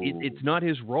not. It's not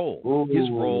his role. His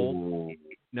role,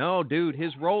 no, dude,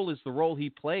 his role is the role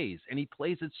he plays, and he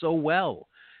plays it so well.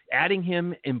 Adding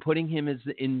him and putting him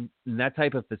in that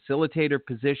type of facilitator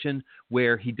position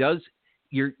where he does,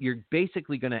 you're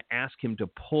basically going to ask him to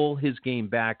pull his game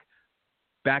back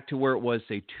to where it was,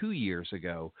 say, 2 years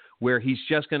ago, where he's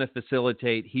just going to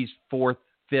facilitate. He's 4th,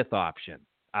 5th option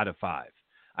out of 5.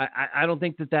 I don't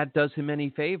think that does him any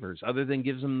favors other than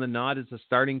gives him the nod as a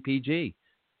starting PG.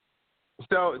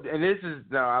 So, and this is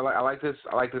I like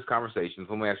this conversation.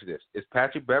 So let me ask you this: is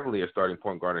Patrick Beverley a starting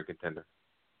point guard and contender?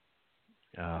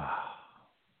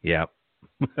 Yeah.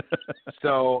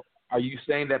 So, are you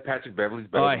saying that Patrick Beverley's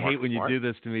better? I hate when you do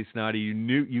this to me, Snotty.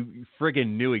 You friggin'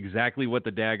 knew exactly what the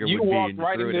dagger would be. You walked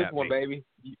right in this one, baby.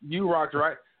 You rocked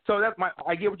right. So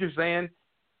I get what you're saying.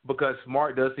 because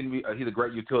Smart does seem to be he's a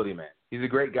great utility man. He's a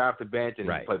great guy off the bench, and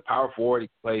he can play power forward.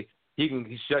 He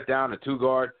can shut down a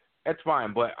 2-guard. That's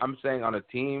fine. But I'm saying on a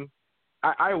team,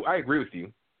 I agree with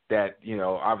you that,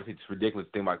 obviously it's ridiculous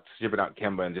to think about shipping out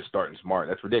Kemba and just starting Smart.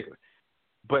 That's ridiculous.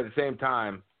 But at the same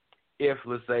time, if,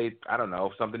 let's say, I don't know,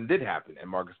 if something did happen and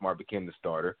Marcus Smart became the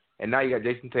starter, and now you got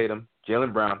Jayson Tatum,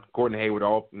 Jaylen Brown, Gordon Hayward,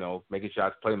 all, making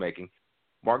shots, playmaking,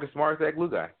 Marcus Smart is that glue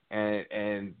guy.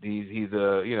 And he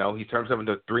turns himself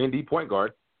into a 3-and-D point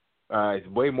guard. It's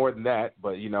way more than that,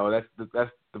 but,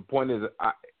 that's the point is,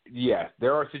 yes,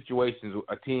 there are situations,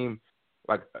 a team,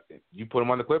 like you put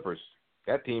him on the Clippers.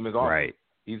 That team is awesome. Right.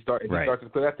 He starts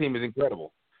that team is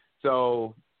incredible.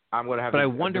 So I'm going to have But to I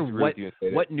wonder what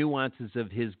that. nuances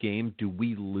of his game do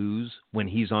we lose when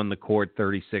he's on the court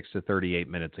 36 to 38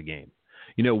 minutes a game?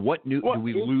 Do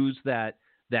we lose that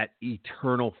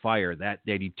eternal fire, that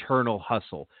eternal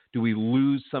hustle? Do we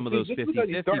lose some of those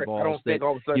 50-50 balls? I don't think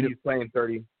all of a sudden he's playing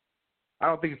 30. I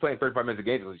don't think he's playing 35 minutes a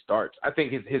game until he starts. I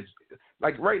think his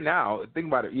like right now, think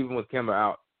about it, even with Kemba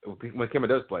out, when Kemba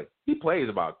does play, he plays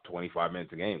about 25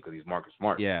 minutes a game because he's Marcus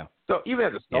Smart. Yeah. So even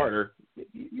as a starter,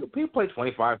 he plays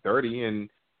 25, 30, and,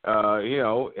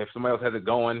 if somebody else has it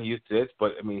going, he sits.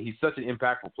 But, I mean, he's such an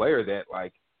impactful player that,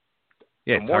 like,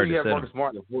 the more you have Marcus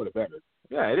Smart, the more the better.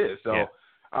 Yeah, it is. So,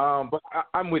 but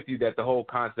I'm with you that the whole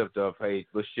concept of, hey,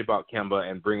 let's ship out Kemba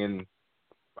and bring in,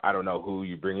 I don't know who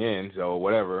you bring in, so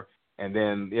whatever. And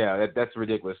then, that's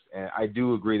ridiculous. And I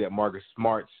do agree that Marcus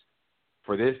Smart's,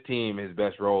 for this team, his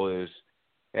best role is,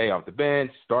 hey, off the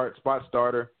bench, spot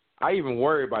starter. I even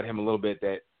worry about him a little bit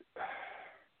that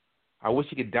I wish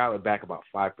he could dial it back about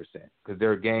 5% because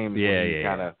there are games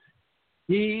where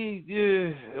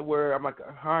where I'm like,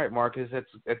 all right, Marcus,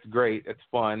 that's great, that's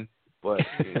fun, but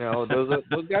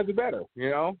those guys are better,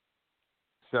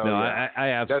 So no, I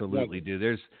absolutely do.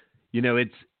 There's,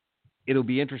 it'll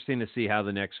be interesting to see how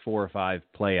the next 4 or 5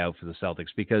 play out for the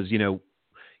Celtics because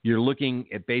you're looking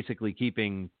at basically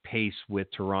keeping pace with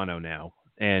Toronto now.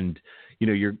 And,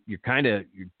 you're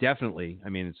definitely, I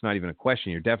mean, it's not even a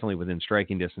question. You're definitely within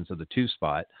striking distance of the 2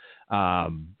 spot.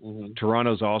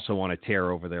 Toronto's also on a tear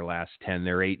over their last 10.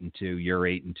 They're 8-2. You're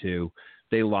 8-2.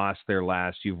 They lost their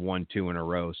last. You've won 2 in a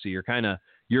row. So you're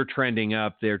trending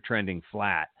up. They're trending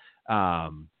flat.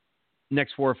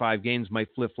 Next 4 or 5 games might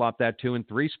flip-flop that 2 and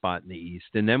 3 spot in the East.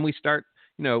 And then we start,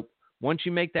 once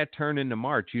you make that turn into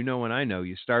March, and I know,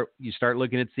 you start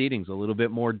looking at seedings a little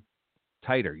bit more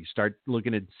tighter. You start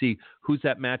looking at see who's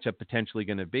that matchup potentially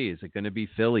going to be. Is it going to be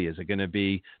Philly? Is it going to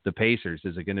be the Pacers?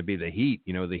 Is it going to be the Heat?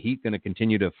 The Heat going to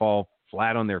continue to fall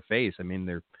flat on their face. I mean,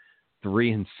 they're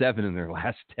 3-7 in their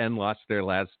last 10, lost their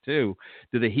last 2.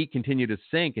 Do the Heat continue to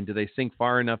sink, and do they sink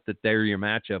far enough that they're your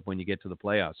matchup when you get to the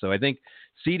playoffs? So I think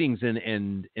seedings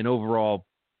and overall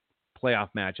playoff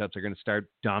matchups are going to start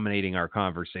dominating our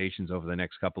conversations over the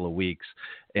next couple of weeks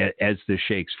as this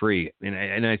shakes free.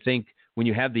 And I think when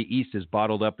you have the East as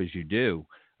bottled up as you do,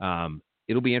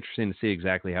 it'll be interesting to see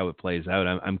exactly how it plays out.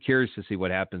 I'm curious to see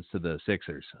what happens to the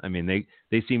Sixers. I mean,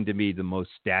 they seem to be the most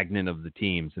stagnant of the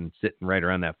teams and sitting right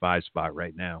around that 5 spot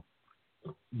right now.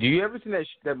 Do you ever see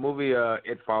that movie,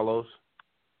 It Follows?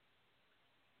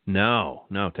 No,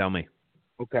 tell me.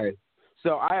 Okay.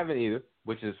 So I haven't either,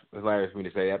 which is hilarious for me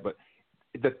to say that, but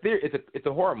it's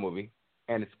a horror movie,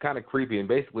 and it's kind of creepy, and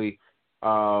basically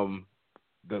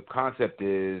the concept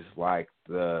is like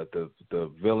the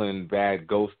villain bad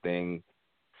ghost thing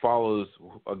follows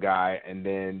a guy, and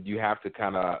then you have to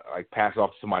kind of like pass off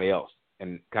to somebody else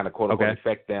and kind of quote unquote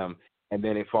infect them, and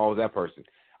then it follows that person.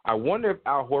 I wonder if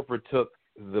Al Horford took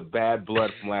the bad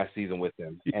blood from last season with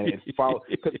him, and it followed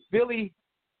because Philly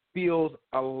feels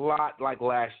a lot like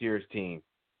last year's team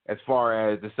as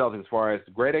far as the Celtics, as far as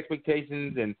great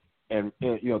expectations and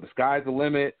the sky's the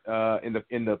limit in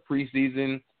the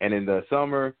preseason and in the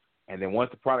summer, and then once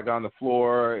the product got on the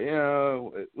floor,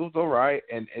 it was all right,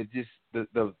 and it just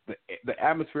the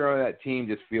atmosphere of that team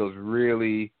just feels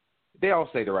really. They all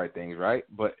say the right things, right?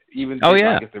 But even I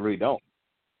guess they really don't.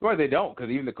 Well, they don't,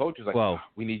 because even the coach is like,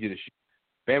 we need you to shoot,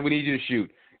 man. We need you to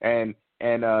shoot, and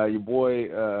your boy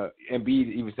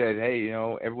Embiid even said, hey,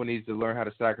 everyone needs to learn how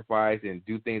to sacrifice and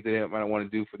do things they might want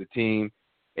to do for the team.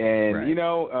 And,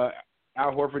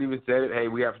 Al Horford even said it, hey,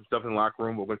 we have some stuff in the locker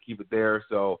room, but we're going to keep it there.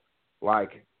 So,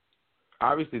 like,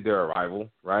 obviously they're a rival,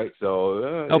 right?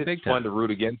 So it's fun to root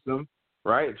against them,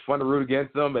 right? It's fun to root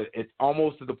against them, but it's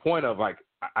almost to the point of, like,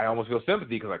 I almost feel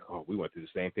sympathy because, like, we went through the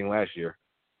same thing last year.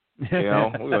 We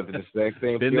went through the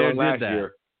same feeling last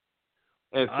year.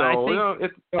 And so,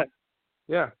 it's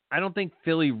I don't think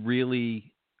Philly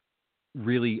really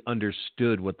really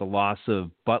understood what the loss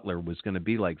of Butler was going to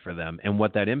be like for them and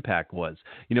what that impact was.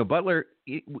 Butler,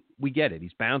 we get it.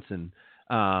 He's bouncing,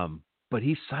 but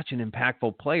he's such an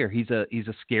impactful player. He's a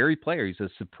scary player. He's a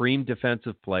supreme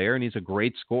defensive player, and he's a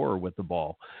great scorer with the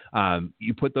ball.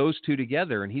 You put those two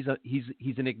together, and he's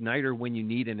an igniter when you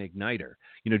need an igniter.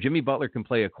 Jimmy Butler can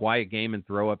play a quiet game and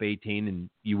throw up 18, and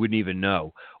you wouldn't even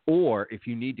know. Or if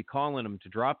you need to call on him to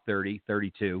drop 30,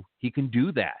 32, he can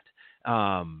do that.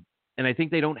 And I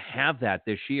think they don't have that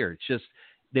this year. It's just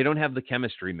they don't have the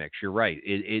chemistry mix. You're right.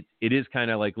 It is kind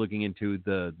of like looking into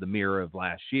the mirror of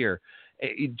last year.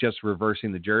 Just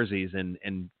reversing the jerseys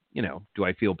and do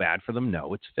I feel bad for them?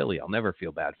 No, it's Philly. I'll never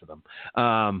feel bad for them.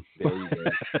 There you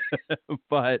go.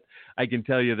 But I can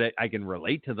tell you that I can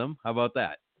relate to them. How about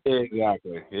that?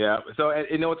 Exactly. Yeah. So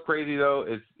what's crazy though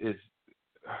is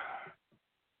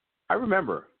I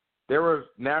remember there were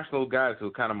national guys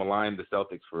who kind of maligned the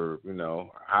Celtics for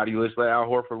how do you just let Al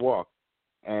Horford walk?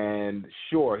 And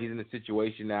sure, he's in a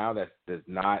situation now that's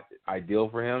not ideal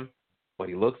for him. But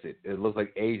he looks it. It looks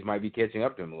like age might be catching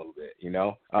up to him a little bit,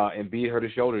 Embiid hurt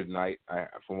his shoulder tonight,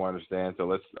 from what I understand.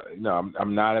 So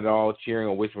I'm not at all cheering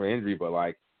or wishing for injury, but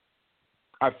I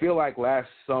feel like last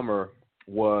summer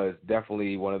was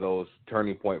definitely one of those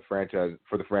turning point franchise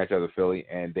for the franchise of Philly,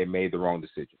 and they made the wrong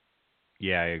decision.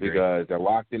 Yeah, I agree. Because they're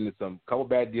locked into couple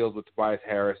bad deals with Tobias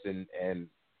Harris and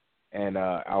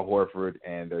Al Horford,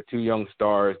 and their two young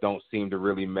stars don't seem to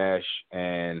really mesh,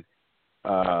 and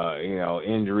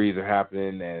injuries are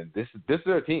happening, and this is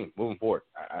their team moving forward.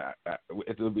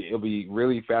 It'll be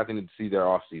really fascinating to see their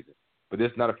off season. But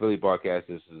this is not a Philly podcast.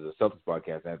 This is a Celtics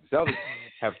podcast. And the Celtics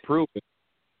have proven.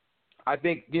 I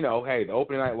think hey, the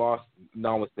opening night loss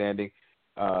notwithstanding,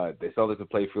 the Celtics have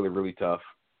played Philly really tough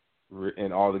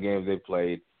in all the games they've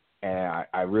played, and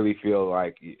I really feel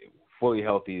like fully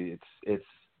healthy. It's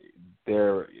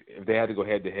if they had to go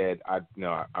head to head, I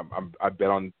bet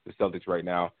on the Celtics right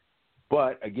now.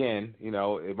 But again,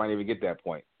 it might even get that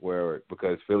point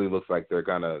because Philly looks like they're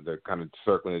kind of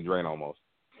circling the drain almost,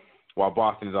 while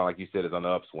Boston is like you said, is on the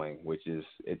upswing, which is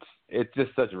it's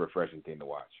just such a refreshing thing to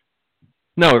watch.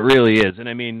 No, it really is, and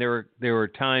I mean there were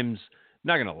times. I'm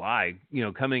not going to lie,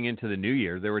 coming into the new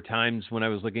year, there were times when I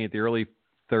was looking at the early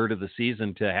third of the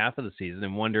season to half of the season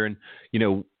and wondering,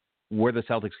 were the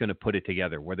Celtics going to put it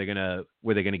together? Were they going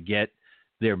to get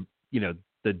their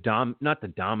not the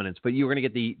dominance, but you were going to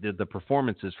get the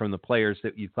performances from the players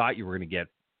that you thought you were going to get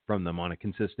from them on a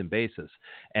consistent basis.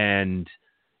 And,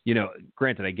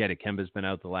 granted, I get it. Kemba's been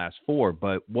out the last 4,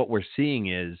 but what we're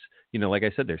seeing is, like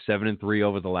I said, they're 7-3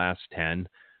 over the last 10.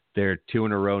 They're 2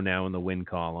 in a row now in the win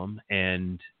column,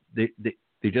 and they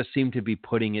just seem to be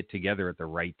putting it together at the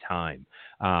right time.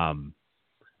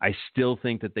 I still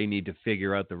think that they need to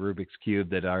figure out the Rubik's Cube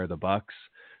that are the Bucks.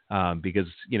 Because,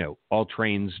 all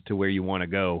trains to where you want to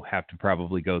go have to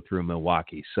probably go through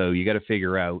Milwaukee. So you got to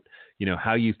figure out,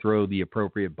 how you throw the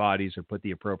appropriate bodies or put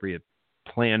the appropriate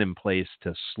plan in place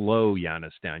to slow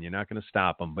Giannis down. You're not going to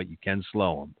stop him, but you can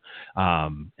slow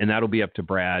him. And that'll be up to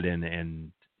Brad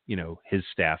and his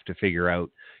staff to figure out,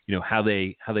 how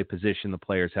they position the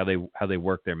players, how they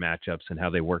work their matchups and how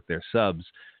they work their subs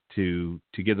to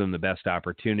give them the best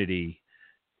opportunity.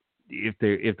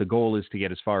 If the goal is to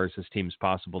get as far as this team as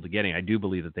possible to getting, I do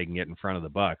believe that they can get in front of the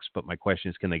Bucks, but my question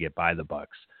is, can they get by the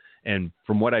Bucks? And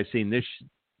from what I've seen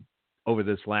over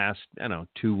this last,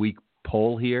 2-week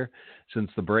poll here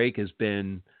since the break has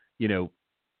been,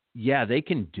 they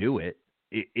can do it.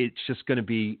 It's just going to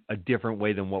be a different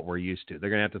way than what we're used to. They're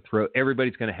going to have to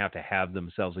everybody's going to have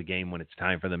themselves a game when it's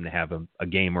time for them to have a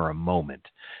game or a moment,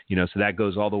 so that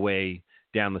goes all the way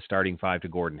down the starting 5 to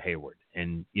Gordon Hayward.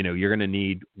 And, you're going to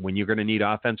need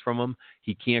offense from him.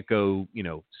 He can't go,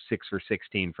 6 for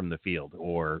 16 from the field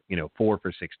or, 4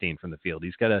 for 16 from the field.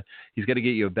 He's got to get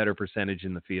you a better percentage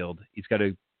in the field. He's got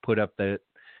to put up that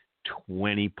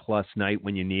 20 plus night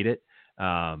when you need it.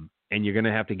 And you're going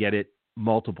to have to get it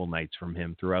multiple nights from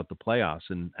him throughout the playoffs.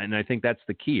 And I think that's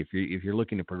the key. If you're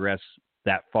looking to progress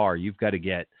that far, you've got to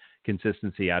get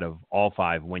consistency out of all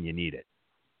 5 when you need it.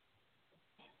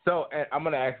 So I'm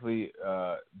going to actually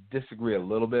disagree a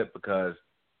little bit because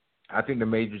I think the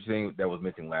major thing that was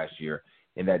missing last year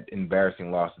in that embarrassing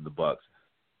loss to the Bucks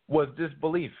was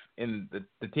disbelief in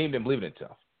the team didn't believe in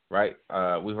itself, right?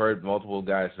 We've heard multiple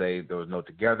guys say there was no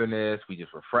togetherness, we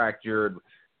just were fractured.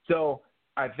 So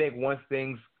I think once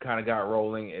things kind of got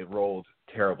rolling, it rolled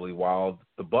terribly. While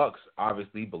the Bucks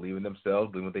obviously believe in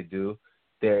themselves, believe in what they do.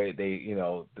 There's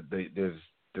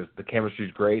the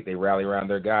chemistry's great. They rally around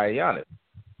their guy Giannis.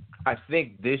 I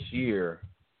think this year,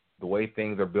 the way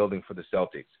things are building for the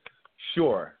Celtics,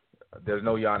 sure, there's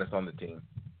no Giannis on the team.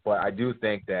 But I do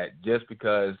think that just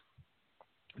because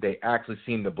they actually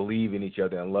seem to believe in each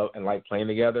other and love and like playing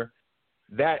together,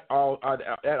 that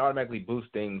automatically boosts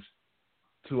things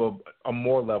to a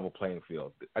more level playing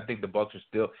field. I think the Bucks are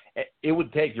still. It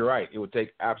would take. You're right. It would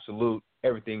take absolute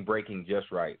everything breaking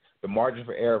just right. The margin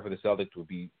for error for the Celtics would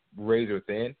be razor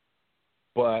thin.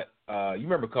 But you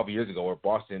remember a couple years ago where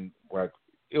Boston, where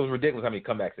it was ridiculous how many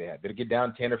comebacks they had. They'd get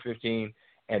down 10 or 15,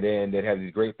 and then they'd have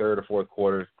these great third or fourth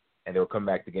quarters, and they would come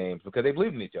back to games because they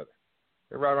believed in each other.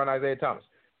 They're right around Isaiah Thomas.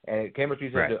 And it came to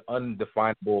be such an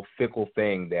undefinable, fickle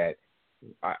thing that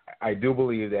I do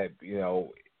believe that, you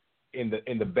know, in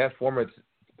the best form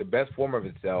of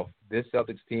itself, this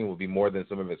Celtics team will be more than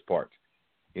some of its parts.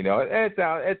 You know, and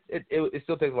it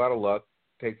still takes a lot of luck,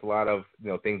 takes a lot of, you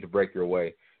know, things to break your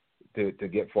way to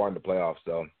get far in the playoffs.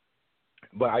 So,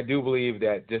 but I do believe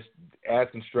that just as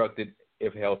constructed,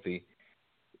 if healthy,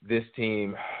 this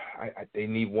team, they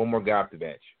need one more guy off the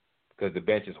bench because the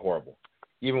bench is horrible.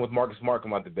 Even with Marcus Smart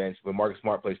come off the bench, but Marcus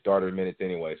Smart plays starter minutes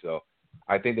anyway. So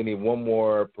I think they need one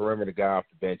more perimeter guy off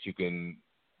the bench who can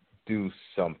do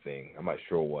something. I'm not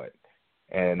sure what.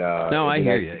 And no, I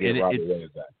hear you.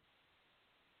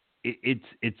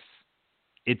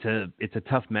 It's a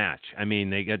tough match. I mean,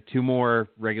 they got two more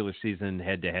regular season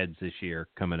head-to-heads this year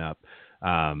coming up.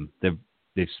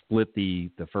 They've split the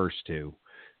first two.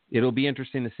 It'll be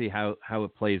interesting to see how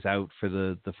it plays out for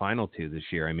the final two this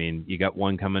year. I mean, you got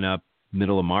one coming up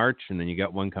middle of March, and then you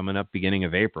got one coming up beginning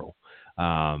of April.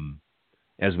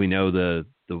 As we know, the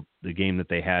game that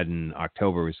they had in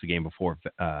October was the game before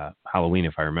Halloween,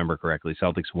 if I remember correctly.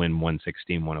 Celtics win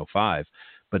 116-105.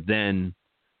 But then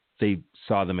they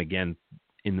saw them again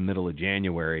in the middle of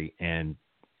January, and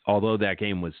although that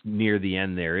game was near the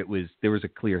end there was a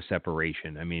clear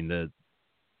separation. I mean, the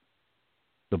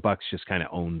Bucks just kind of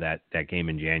owned that game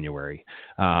in January.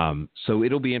 So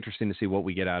it'll be interesting to see what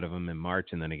we get out of them in March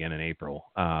and then again in April.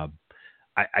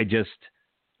 I just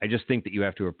think that you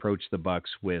have to approach the Bucks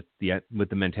with the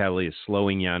mentality of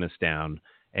slowing Giannis down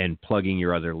and plugging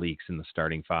your other leaks in the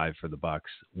starting five for the Bucks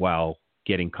while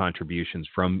getting contributions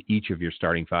from each of your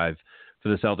starting five for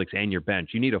the Celtics and your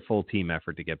bench. You need a full team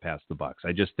effort to get past the Bucks.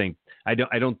 I just think I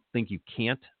don't think you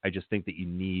can't. I just think that you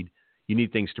need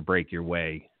things to break your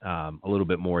way a little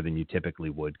bit more than you typically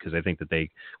would, because I think that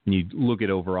when you look at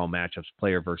overall matchups,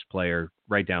 player versus player,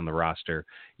 right down the roster,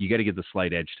 you got to give the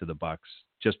slight edge to the Bucks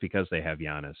just because they have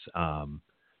Giannis.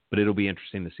 But it'll be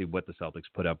interesting to see what the Celtics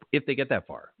put up if they get that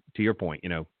far. To your point, you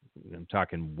know, I'm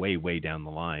talking way, way down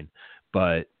the line,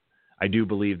 but I do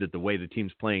believe that the way the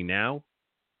team's playing now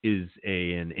is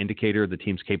an indicator of the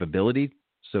team's capability.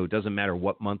 So it doesn't matter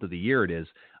what month of the year it is.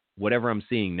 Whatever I'm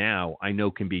seeing now, I know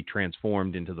can be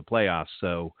transformed into the playoffs.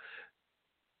 So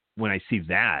when I see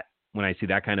that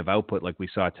kind of output like we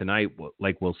saw tonight,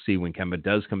 like we'll see when Kemba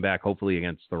does come back, hopefully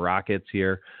against the Rockets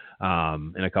here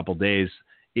in a couple days,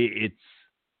 it's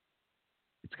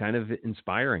kind of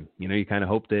inspiring. You know, you kind of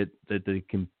hope that they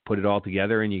can put it all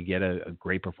together and you get a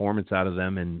great performance out of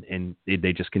them, and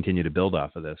they just continue to build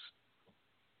off of this.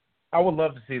 I would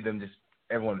love to see them just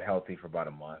everyone healthy for about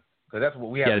a month, because that's what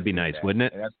we have. Yeah, it'd be nice, wouldn't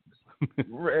it?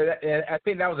 And I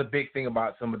think that was a big thing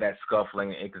about some of that scuffling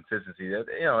and inconsistency. That,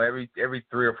 you know, every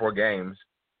 3 or 4 games,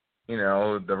 you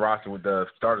know, the roster with the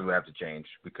starters would have to change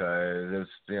because it's,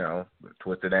 you know,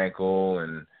 twisted ankle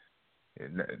and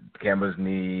Kemba's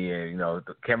knee, and, you know,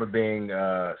 the Kemba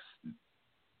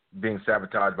being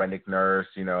sabotaged by Nick Nurse,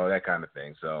 you know, that kind of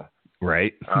thing. So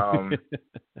right.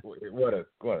 What a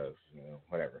you know,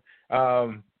 whatever.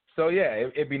 So yeah,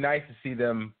 it'd be nice to see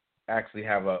them actually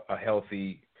have a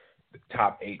healthy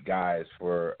top 8 guys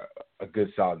for a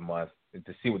good solid month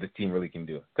to see what the team really can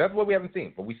do. That's what we haven't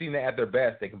seen. But we've seen that at their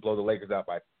best, they can blow the Lakers out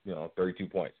by, you know, 32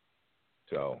 points.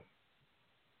 So.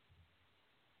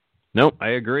 No, I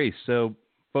agree. So,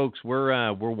 folks,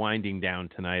 we're winding down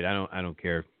tonight. I don't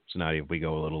care, Sonati, if we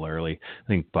go a little early. I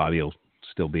think Bobby will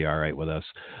still be all right with us.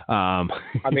 I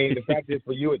mean, the fact is,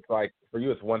 for you it's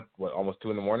almost 2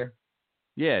 in the morning.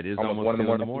 Yeah, it is almost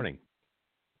 2 in the morning.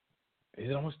 Is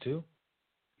it almost 2?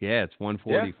 Yeah, it's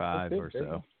 1:45 or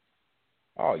so.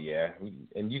 Oh yeah,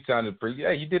 and you sounded pretty.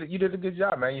 Yeah, you did a good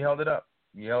job, man. You held it up.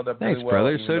 You held up. Thanks, really well,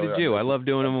 brother. So did you. I love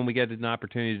doing them when we get an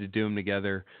opportunity to do them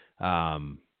together.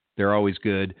 They're always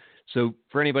good. So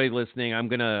for anybody listening, I'm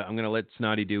gonna let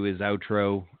Snotty do his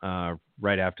outro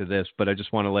right after this. But I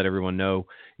just want to let everyone know,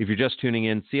 if you're just tuning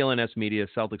in, CLNS Media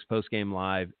Celtics Postgame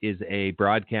Live is a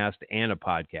broadcast and a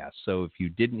podcast. So if you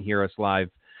didn't hear us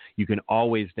live, you can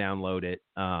always download it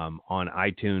on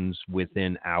iTunes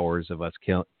within hours of us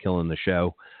killing the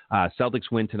show. Celtics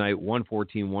win tonight,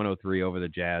 114-103 over the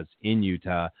Jazz in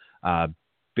Utah.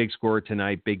 big score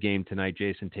tonight, big game tonight.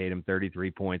 Jayson Tatum,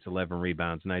 33 points, 11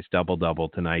 rebounds, nice double-double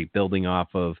tonight, building off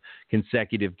of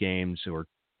consecutive games or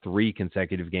 3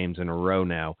 consecutive games in a row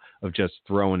now of just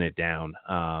throwing it down,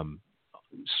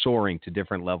 soaring to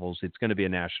different levels. It's going to be a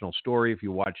national story. If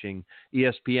you're watching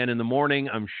ESPN in the morning,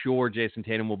 I'm sure Jayson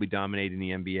Tatum will be dominating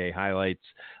the NBA highlights.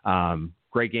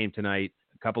 Great game tonight.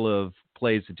 A couple of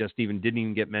plays that didn't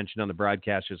even get mentioned on the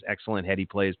broadcast. Just excellent heady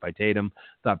plays by Tatum.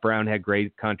 Thought Brown had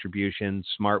great contributions.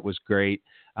 Smart was great.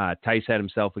 Tice had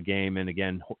himself a game. And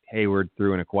again, Hayward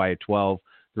threw in a quiet 12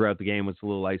 throughout the game. Was a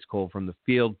little ice cold from the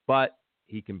field, but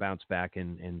he can bounce back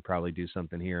and probably do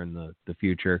something here in the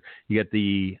future. You get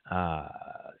the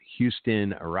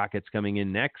Houston Rockets coming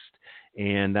in next,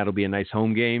 and that'll be a nice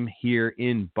home game here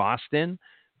in Boston.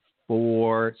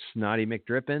 For Snotty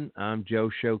McDrippin, I'm Joe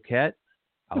Choquette.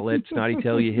 I'll let Snotty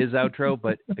tell you his outro,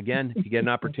 but again, if you get an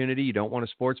opportunity, you don't want a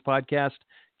sports podcast,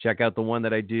 check out the one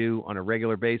that I do on a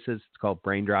regular basis. It's called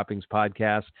Brain Droppings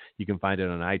Podcast. You can find it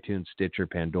on iTunes, Stitcher,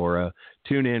 Pandora,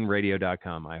 TuneIn,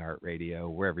 Radio.com, iHeartRadio,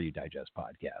 wherever you digest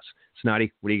podcasts.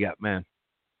 Snotty, what do you got, man?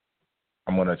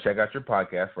 I'm going to check out your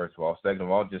podcast, first of all. Second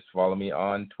of all, just follow me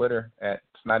on Twitter at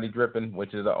Snotty Drippin,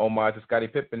 which is an homage to Scottie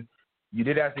Pippen. You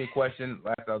did ask me a question.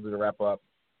 Last I'll do the wrap up.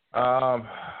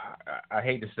 I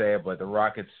hate to say it, but the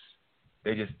Rockets,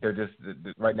 they're just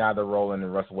right now they're rolling,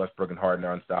 and Russell Westbrook and Harden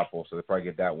are unstoppable, so they'll probably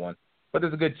get that one. But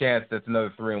there's a good chance that's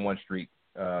another 3-1 streak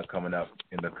coming up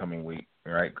in the coming week.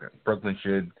 All right, Brooklyn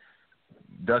should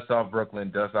dust off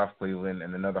Brooklyn, dust off Cleveland,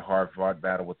 and another hard-fought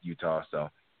battle with Utah. So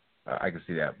I can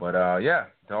see that. But yeah,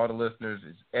 to all the listeners,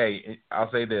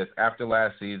 I'll say this: after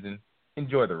last season,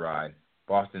 enjoy the ride.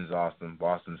 Boston's awesome.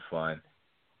 Boston's fun.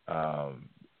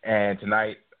 And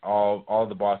tonight, all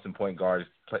the Boston point guards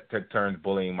took turns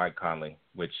bullying Mike Conley,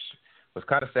 which was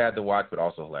kind of sad to watch, but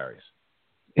also hilarious.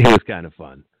 It was kind of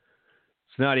fun.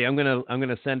 Snotty, I'm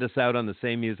gonna send us out on the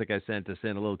same music I sent us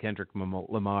in, a little Kendrick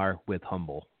Lamar with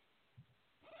Humble.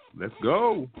 Let's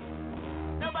go.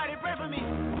 Nobody pray for me.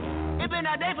 It been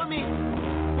a day for me.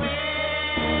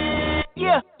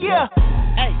 Yeah, yeah.